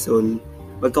and lesson.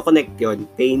 Magko-connect yun.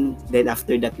 Pain, then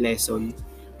after that lesson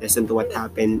to what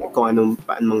happened, kung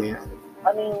paano mangyayari.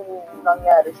 Ano yung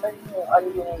nangyari sa inyo? Ano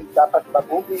yung dapat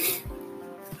baguhin?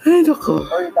 Ay, nako.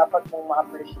 Or dapat mong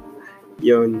ma-appreciate?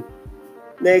 Yun.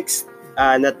 Next,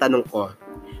 natanong ko,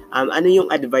 ano yung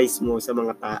advice mo sa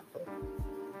mga tao?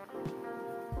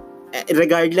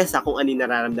 Regardless kung ano yung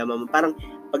nararamdaman mo, parang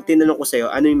pag tinanong ko sa'yo,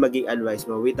 ano yung maging advice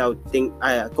mo without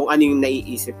kung ano yung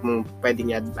naiisip mong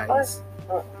pwedeng i-advise?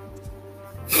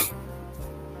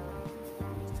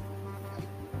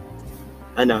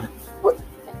 Ano?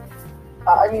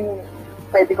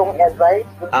 Pwede kong i-advise?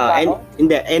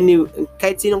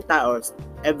 Kahit sinong tao,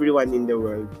 everyone in the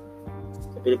world,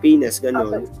 sa Pilipinas,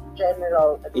 ganun.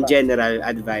 In general,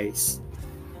 advice.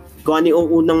 Kung ano yung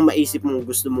unang maisip mong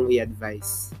gusto mong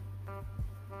i-advise?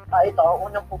 Ito, ang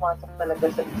unang pumasok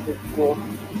talaga sa isip ko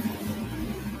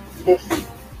is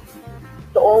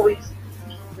to always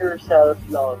give yourself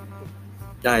love.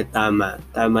 Tama.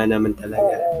 Tama naman talaga.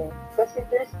 Oo. Kasi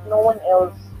there's no one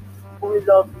else who will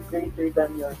love you greater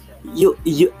than yourself.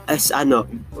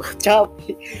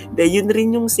 Yun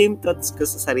rin yung same thoughts ko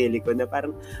sa sarili ko na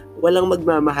parang walang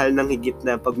magmamahal ng higit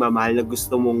na pagmamahal na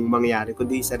gusto mong mangyari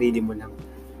kundi sarili mo lang.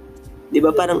 'Di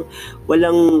ba parang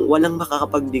walang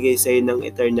makakapagbigay sa iyo ng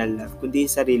eternal love kundi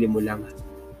sarili mo lang.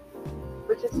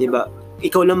 'Di ba?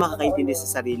 Ikaw lang makakaintindi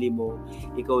sa sarili mo.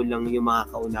 Ikaw lang yung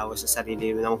makakaunawa sa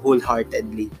sarili mo ng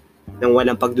wholeheartedly, nang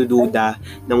walang pagdududa,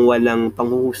 nang walang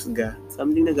panghuhusga.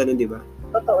 Something na gano'n, 'di ba?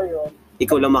 Totoo 'yun.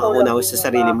 Ikaw lang makakaunawa sa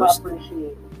sarili mo.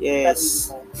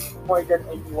 Yes. More than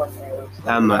anyone else.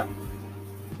 Tama.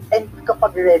 And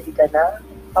kapag ready ka na,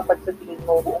 kapag sa tingin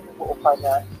mo buo ka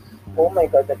na, oh my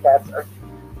God, the cats are...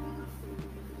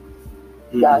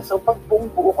 Yeah, so pag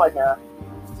buo ka na,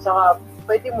 saka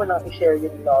pwede mo nang i-share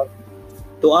yung love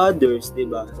to others, di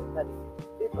ba?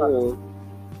 Diba? Oo.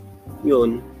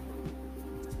 Yun.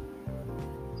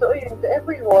 So, yun, to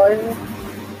everyone,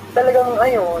 talagang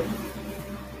ayun,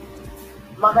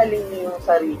 mahalin niyo yung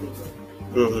sarili niyo.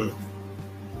 Mm-hmm.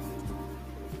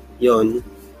 Yun.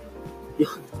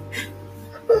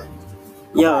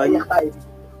 Yun.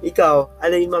 Ikaw,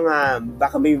 ano yung mga,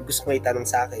 baka may gusto kong itanong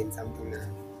sa akin, something na.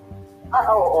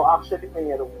 Oo, actually,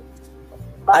 mayroong.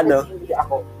 Bakit hindi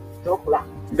ako? Joke lang.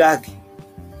 Gagi.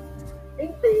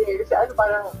 Hindi, kasi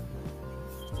parang,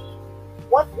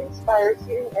 what inspires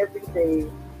you in every day?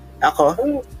 Ako?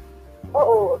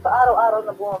 Oo, sa araw-araw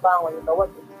na bumabangon ito, what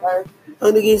inspires you?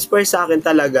 Ang nag-inspire sa akin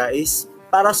talaga is,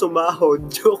 para sumahod,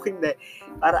 joke hindi,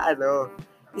 para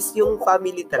is yung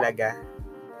family talaga.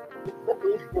 It's the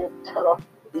payslip, charot.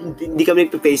 Hindi kami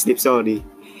nagpa-payslip, sorry.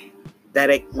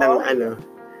 Direct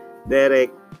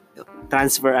direct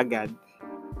transfer agad.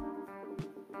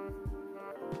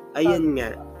 Ayun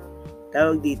nga.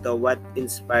 Tawag dito, what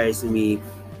inspires me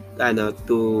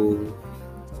to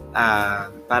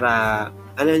para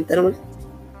yung tanong?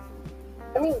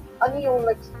 Ano yung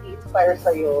nag-inspire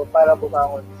sa'yo para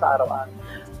bumangon sa araw-araw?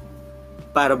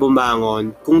 Para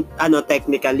bumangon, kung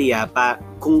technically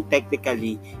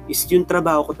is yung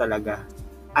trabaho ko talaga.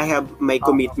 I have my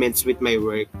commitments with my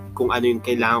work, kung ano yung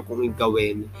kailangan kong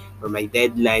gawin, or my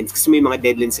deadlines, kasi may mga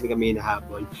deadlines rin kami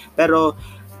hinahabol. Pero,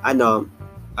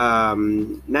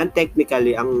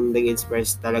 non-technically, ang nag-inspire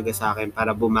talaga sa akin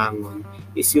para bumangon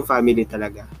is yung family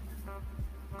talaga.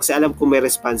 Kasi alam ko may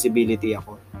responsibility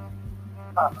ako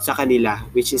sa kanila,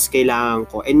 which is kailangan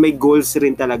ko. And may goals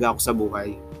rin talaga ako sa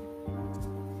buhay.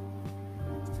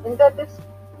 And that is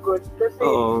good kasi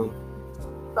Oo.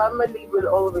 family will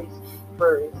always be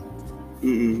first.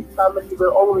 Mm-mm. Family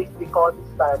will always be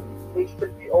constant. They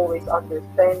should be always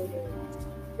understanding.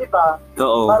 Diba?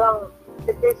 Oo. Parang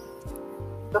it is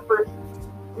the first,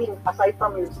 aside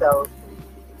from yourself,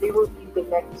 they will be the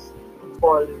next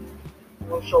people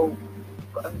who show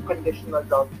unconditional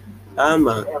love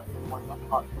Tama. to everyone of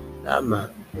us.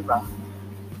 Tama. Diba?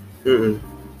 Mm-mm.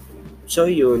 So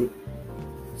yun,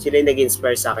 sila yung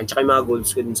nag-inspire sa akin, tsaka yung mga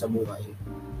goals ko din sa buhay.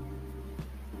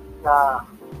 Na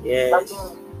Yes.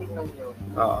 laging tingnan nyo.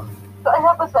 Oo. So I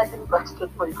have a second question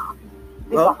for you.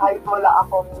 Diba kahit wala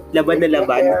akong Laban na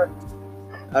laban? share,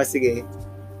 Sige.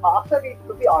 actually,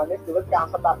 to be honest, diba,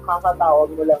 kakatawag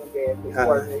mo lang din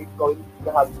before going to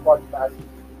have podcast.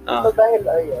 So dahil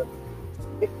ayun,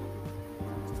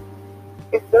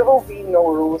 if there will be no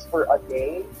rules for a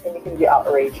day and you can be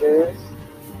outrageous,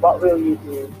 what will you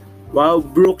do? Wow,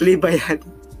 Brooklyn ba yan?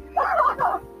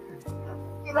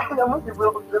 Kilala mo si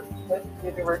Brooklyn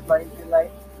Universe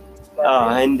 99?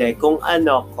 Hindi. Kung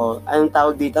ano ko, anong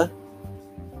tawag dito?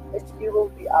 If you will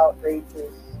be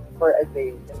outrageous for a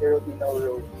day and there will be no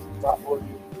rules, what will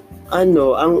you do?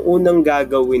 Ang unang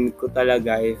gagawin ko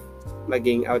talaga if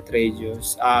maging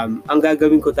outrageous, ang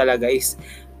gagawin ko talaga is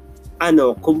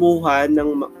kumuha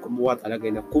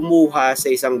sa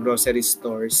isang grocery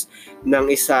stores ng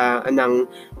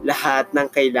lahat ng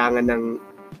kailangan ng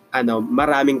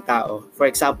maraming tao. For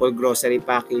example, grocery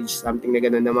package, something na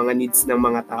gano'n ng mga needs ng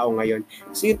mga tao ngayon.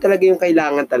 So yun talaga yung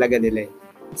kailangan talaga nila.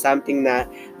 Something na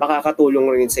makakatulong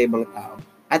rin sa ibang tao.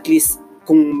 At least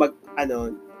kung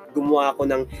gumawa ako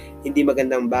ng hindi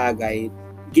magandang bagay,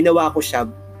 ginawa ko siya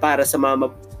para sa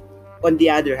mga on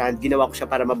the other hand, ginawa ko siya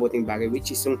para mabuting bagay,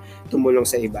 which is yung tumulong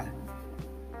sa iba.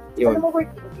 Yun. Alam mo, we're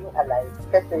thinking alike.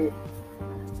 Kasi,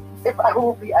 if I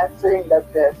will be answering that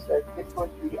question, it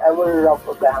would be, I will rob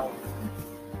a bank.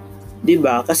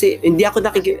 Diba? Kasi, hindi ako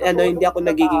nagiging,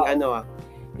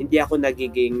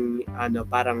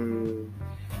 parang,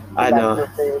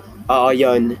 oo,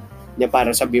 yun. Na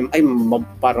parang sabihin,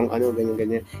 parang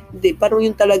ganyan. Hindi, parang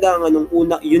yun talaga ang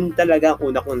una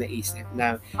kong naisip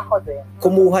na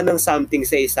kumuha ng something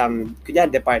sa isang,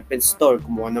 kunyari, department store,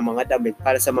 kumuha ng mga damit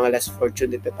para sa mga less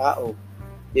fortunate na tao.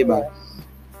 Diba?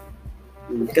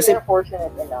 Yes. Kasi we're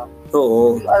fortunate enough.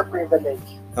 Oo. We are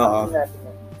privileged. Oo.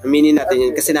 Aminin natin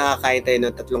yun kasi nakakain tayo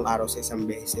ng 3 araw sa isang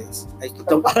beses. Ay, 3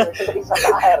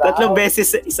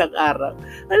 beses sa isang araw.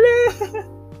 Hala!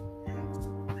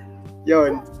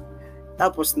 Yun.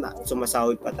 Tapos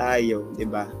sumasahod pa tayo, di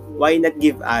ba? Why not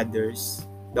give others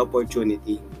the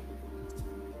opportunity?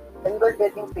 And we're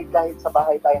getting paid kahit sa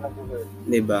bahay tayo nag-work.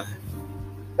 Di ba?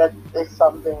 That is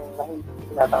something na hindi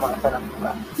tinatamasa ng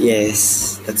iba.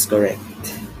 Yes, that's correct.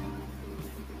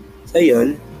 So,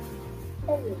 yun.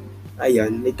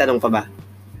 Ayun, may tanong pa ba?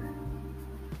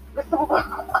 Gusto mo ba?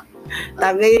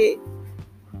 Tangi.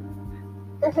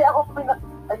 Kasi ako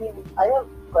I have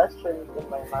questions in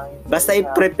my mind. Basta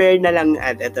i-prepare na lang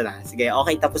eto na. Sige,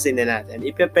 okay, tapusin na natin.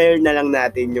 I-prepare na lang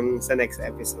natin yung sa next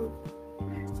episode.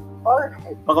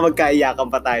 Alright. Baka magkaiyakan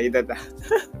pa tayo doon.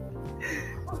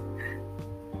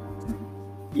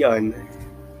 Yun.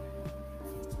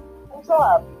 I'm so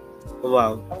happy.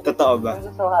 Wow. Totoo ba? I'm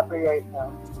just so happy right now.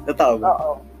 Totoo ba?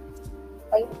 Oo.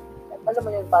 Alam mo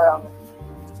yun, parang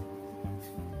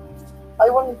I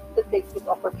want to take this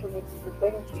opportunity to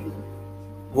thank you.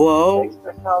 Wow. To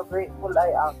express how grateful I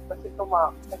am. Kasi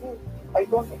I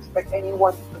don't expect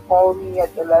anyone to call me at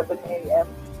 11 a.m.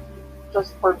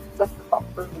 just to talk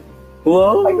to me.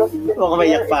 Wow. I don't even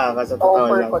Makabayak pa ako sa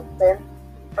totoo lang. Content,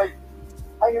 but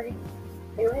I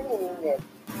really mean it.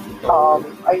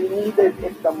 I needed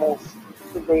it the most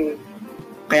today.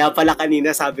 Kaya pala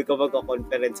kanina sabi ko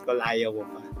magko-conference call, ayaw mo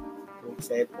pa.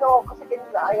 Set. No, kasi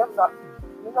kanina I am not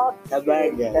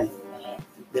Sabagay.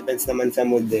 Depends naman sa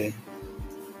mood eh.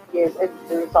 Yes, and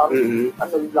there's some,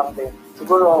 lang din.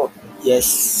 Siguro,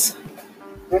 yes.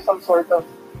 There's some sort of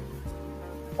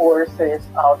forces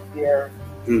out there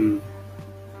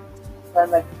na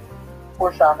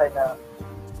nag-push sa akin na,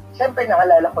 syempre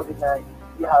naalala ko din na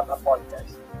you have a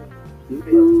podcast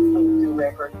to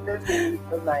record today,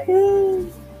 tonight.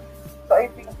 So I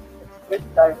think it's good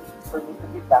time for me to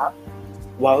be back.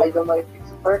 Wow. I don't know if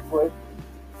it's for good.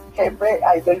 Syempre,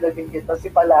 idol na din kita.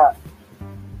 Kasi pala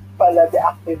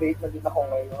deactivate na din ako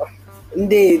ngayon.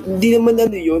 Hindi naman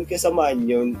yun, kasamaan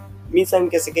yun. Minsan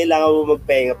kasi kailangan mo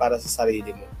magpahinga para sa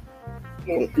sarili mo.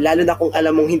 Yes. Lalo na kung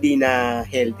alam mong hindi na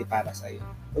healthy para sa'yo.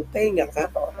 Magpahinga ka.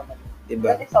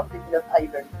 Diba? That is something that I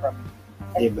learned from you.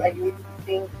 And Diba? I really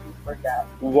thank you for that.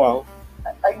 Wow.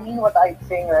 I mean what I'm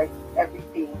saying, right?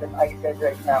 Everything that I said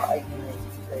right now, I mean it.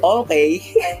 Right? Okay.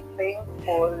 I'm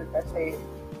thankful kasi,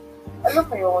 alam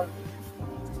mo yun,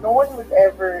 no one would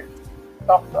ever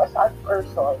talk to us as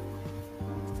person.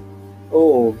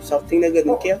 Oo, something na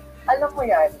ganun. Oo. Kaya, Alam mo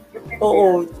yan, you're prepared.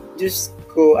 oo, Diyos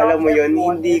ko, Not alam mo yun,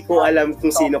 everyone hindi is ko happy alam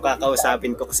kung to sino talk to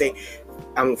kakausapin ko kasi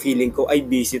ang feeling ko ay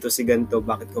busy to si ganito,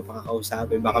 bakit ko pa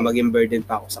kakausapin? Baka maging burden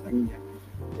pa ako sa kanya.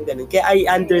 Ganun. Kaya I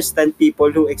understand people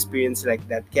who experience like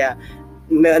that. Kaya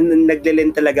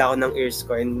naglilin talaga ako ng ears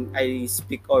ko and I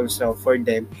speak also for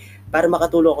them para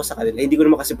makatulong ako sa kanila. Hindi ko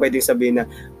naman kasi pwedeng sabihin na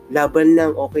laban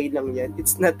lang, okay lang yan.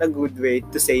 It's not a good way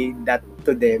to say that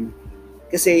to them.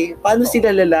 Kasi paano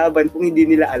sila lalaban kung hindi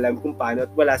nila alam kung paano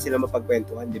at wala silang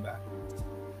mapagkwentuhan, di ba?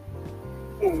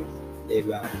 Yes. Di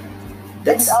ba?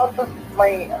 And out of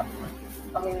my,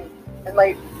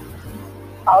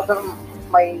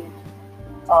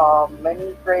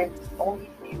 many friends,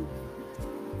 only few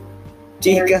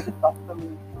Chika. to talk to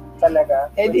me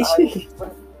talaga.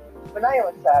 When I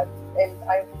was sad, and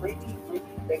I'm really, really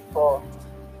thankful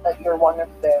that you're one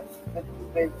of them, that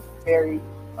you've been very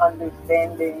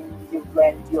understanding, you have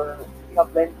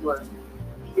lent your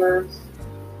tears.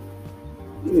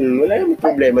 Wala namang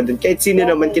problema dun. Kahit sino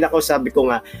naman, kinakasabi ko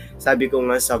nga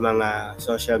sa mga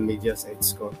social media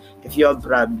sites ko, if you have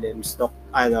problems,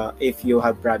 if you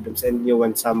have problems and you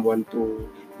want someone to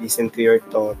listen to your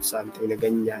thoughts, something na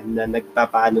ganyan, na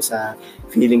nagpapaano sa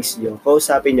feelings nyo,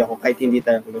 kausapin nyo ako kahit hindi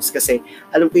tayo close. Kasi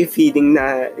alam ko yung feeling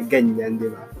na ganyan, di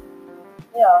ba?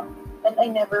 Yeah, and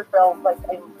I never felt like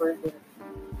I'm burdened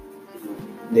to you.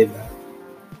 Di ba?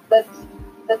 That's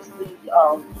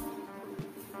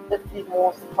the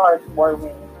most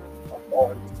heartwarming of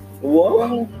all. Wow!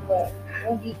 Yung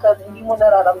hindi mo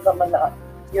nararamdaman na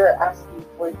you're asking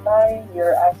for time,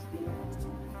 you're asking,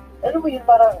 ano mo yun,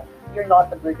 parang you're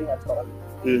not a burden at all.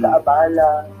 Sa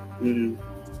abala. And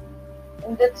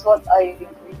that's what I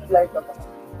really like about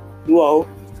it. Wow!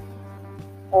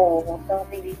 Oh,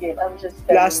 something again. I'm just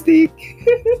Plastic!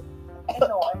 I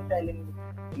know, I'm telling you.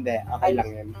 Hindi, okay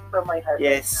lang yan. From my heart.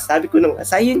 Yes, sabi ko nga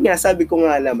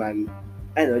naman,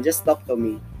 just talk to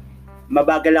me.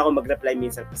 Mabagal ako mag-reply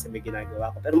minsan kasi may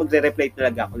ginagawa ko. Pero magre-reply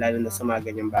talaga ako, lalo na sa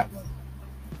mga ganyang bagay.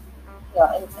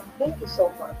 Yeah, and thank you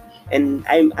so much. And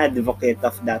I'm advocate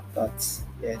of that thoughts.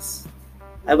 Yes.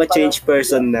 I'm a changed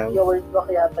person now. Your ba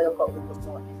kaya tayo kausap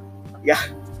mo? Yeah.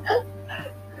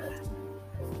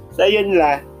 So, yun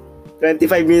lang.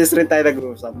 25 minutes rin tayo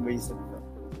nag-uusap. Ang bilis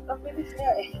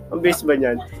niya eh. Ang bilis ba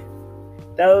niyan?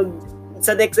 Tawag,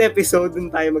 sa next episode,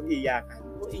 dun tayo mag-iyakan.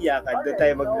 Doon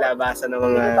tayo maglabasan ng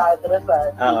mga...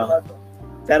 Oo.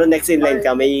 Pero next in line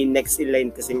ka, may next in line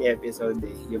kasing episode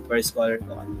eh. Yung first caller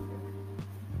ko kanina.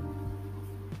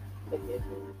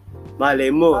 Malay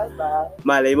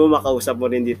mo, makausap mo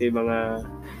rin dito yung mga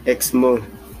ex mo.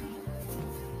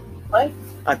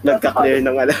 At nagka-clear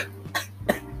ng alam.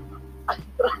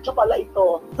 Radyo pala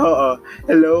ito. Oo.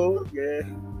 Hello? Okay.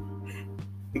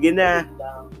 Sige na.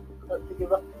 Sige,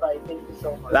 bye. Thank you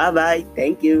so much. Bye-bye.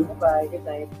 Thank you. Bye. Good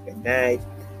night. Good night.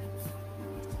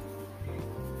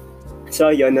 So,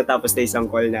 yun, natapos na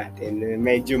isang call natin.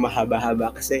 Medyo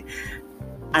mahaba-haba kasi,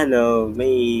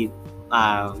 may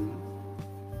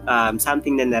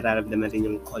something na nararamdaman rin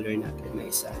yung caller natin na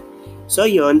isa. So,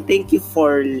 yun, thank you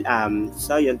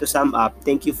to sum up,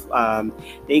 thank you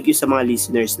sa mga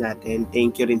listeners natin.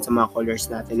 Thank you rin sa mga callers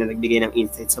natin na nagbigay ng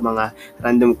insight sa mga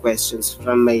random questions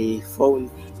from my phone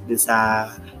dun sa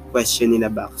question in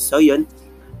a box. So, yun,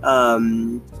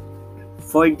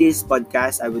 for this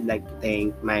podcast, I would like to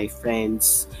thank my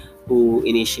friends who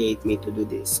initiate me to do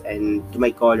this and to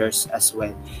my callers as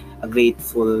well.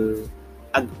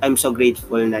 I'm so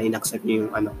grateful na in-accept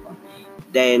niyo yung ko.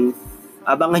 Then,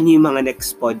 abangan niyo yung mga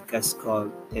next podcast ko.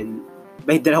 Then,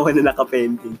 may dalawa na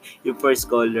naka-pending. Yung first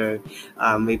caller,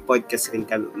 may podcast rin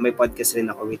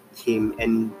ako with him,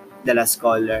 and the last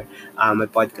caller, may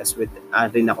podcast rin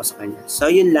ako sa kanya. So,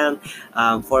 yun lang.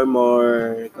 For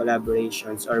more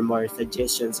collaborations or more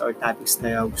suggestions or topics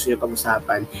na gusto niyo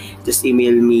pag-usapan, just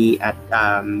email me at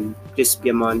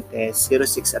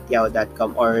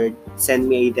chrispiamontes06@yahoo.com or send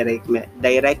me a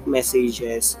direct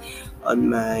messages on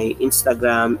my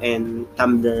Instagram and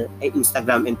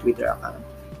Twitter account.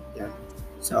 Yeah.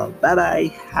 So,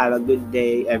 bye-bye. Have a good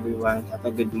day, everyone. Have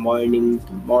a good morning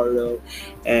tomorrow.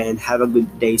 And have a good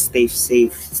day. Stay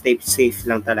safe. Stay safe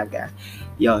lang talaga.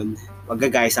 Yon. Huwag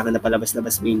gagaya sa akin na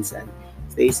palabas-labas minsan.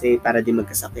 Stay safe para di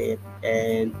magkasakit.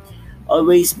 And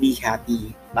always be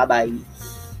happy. Bye-bye.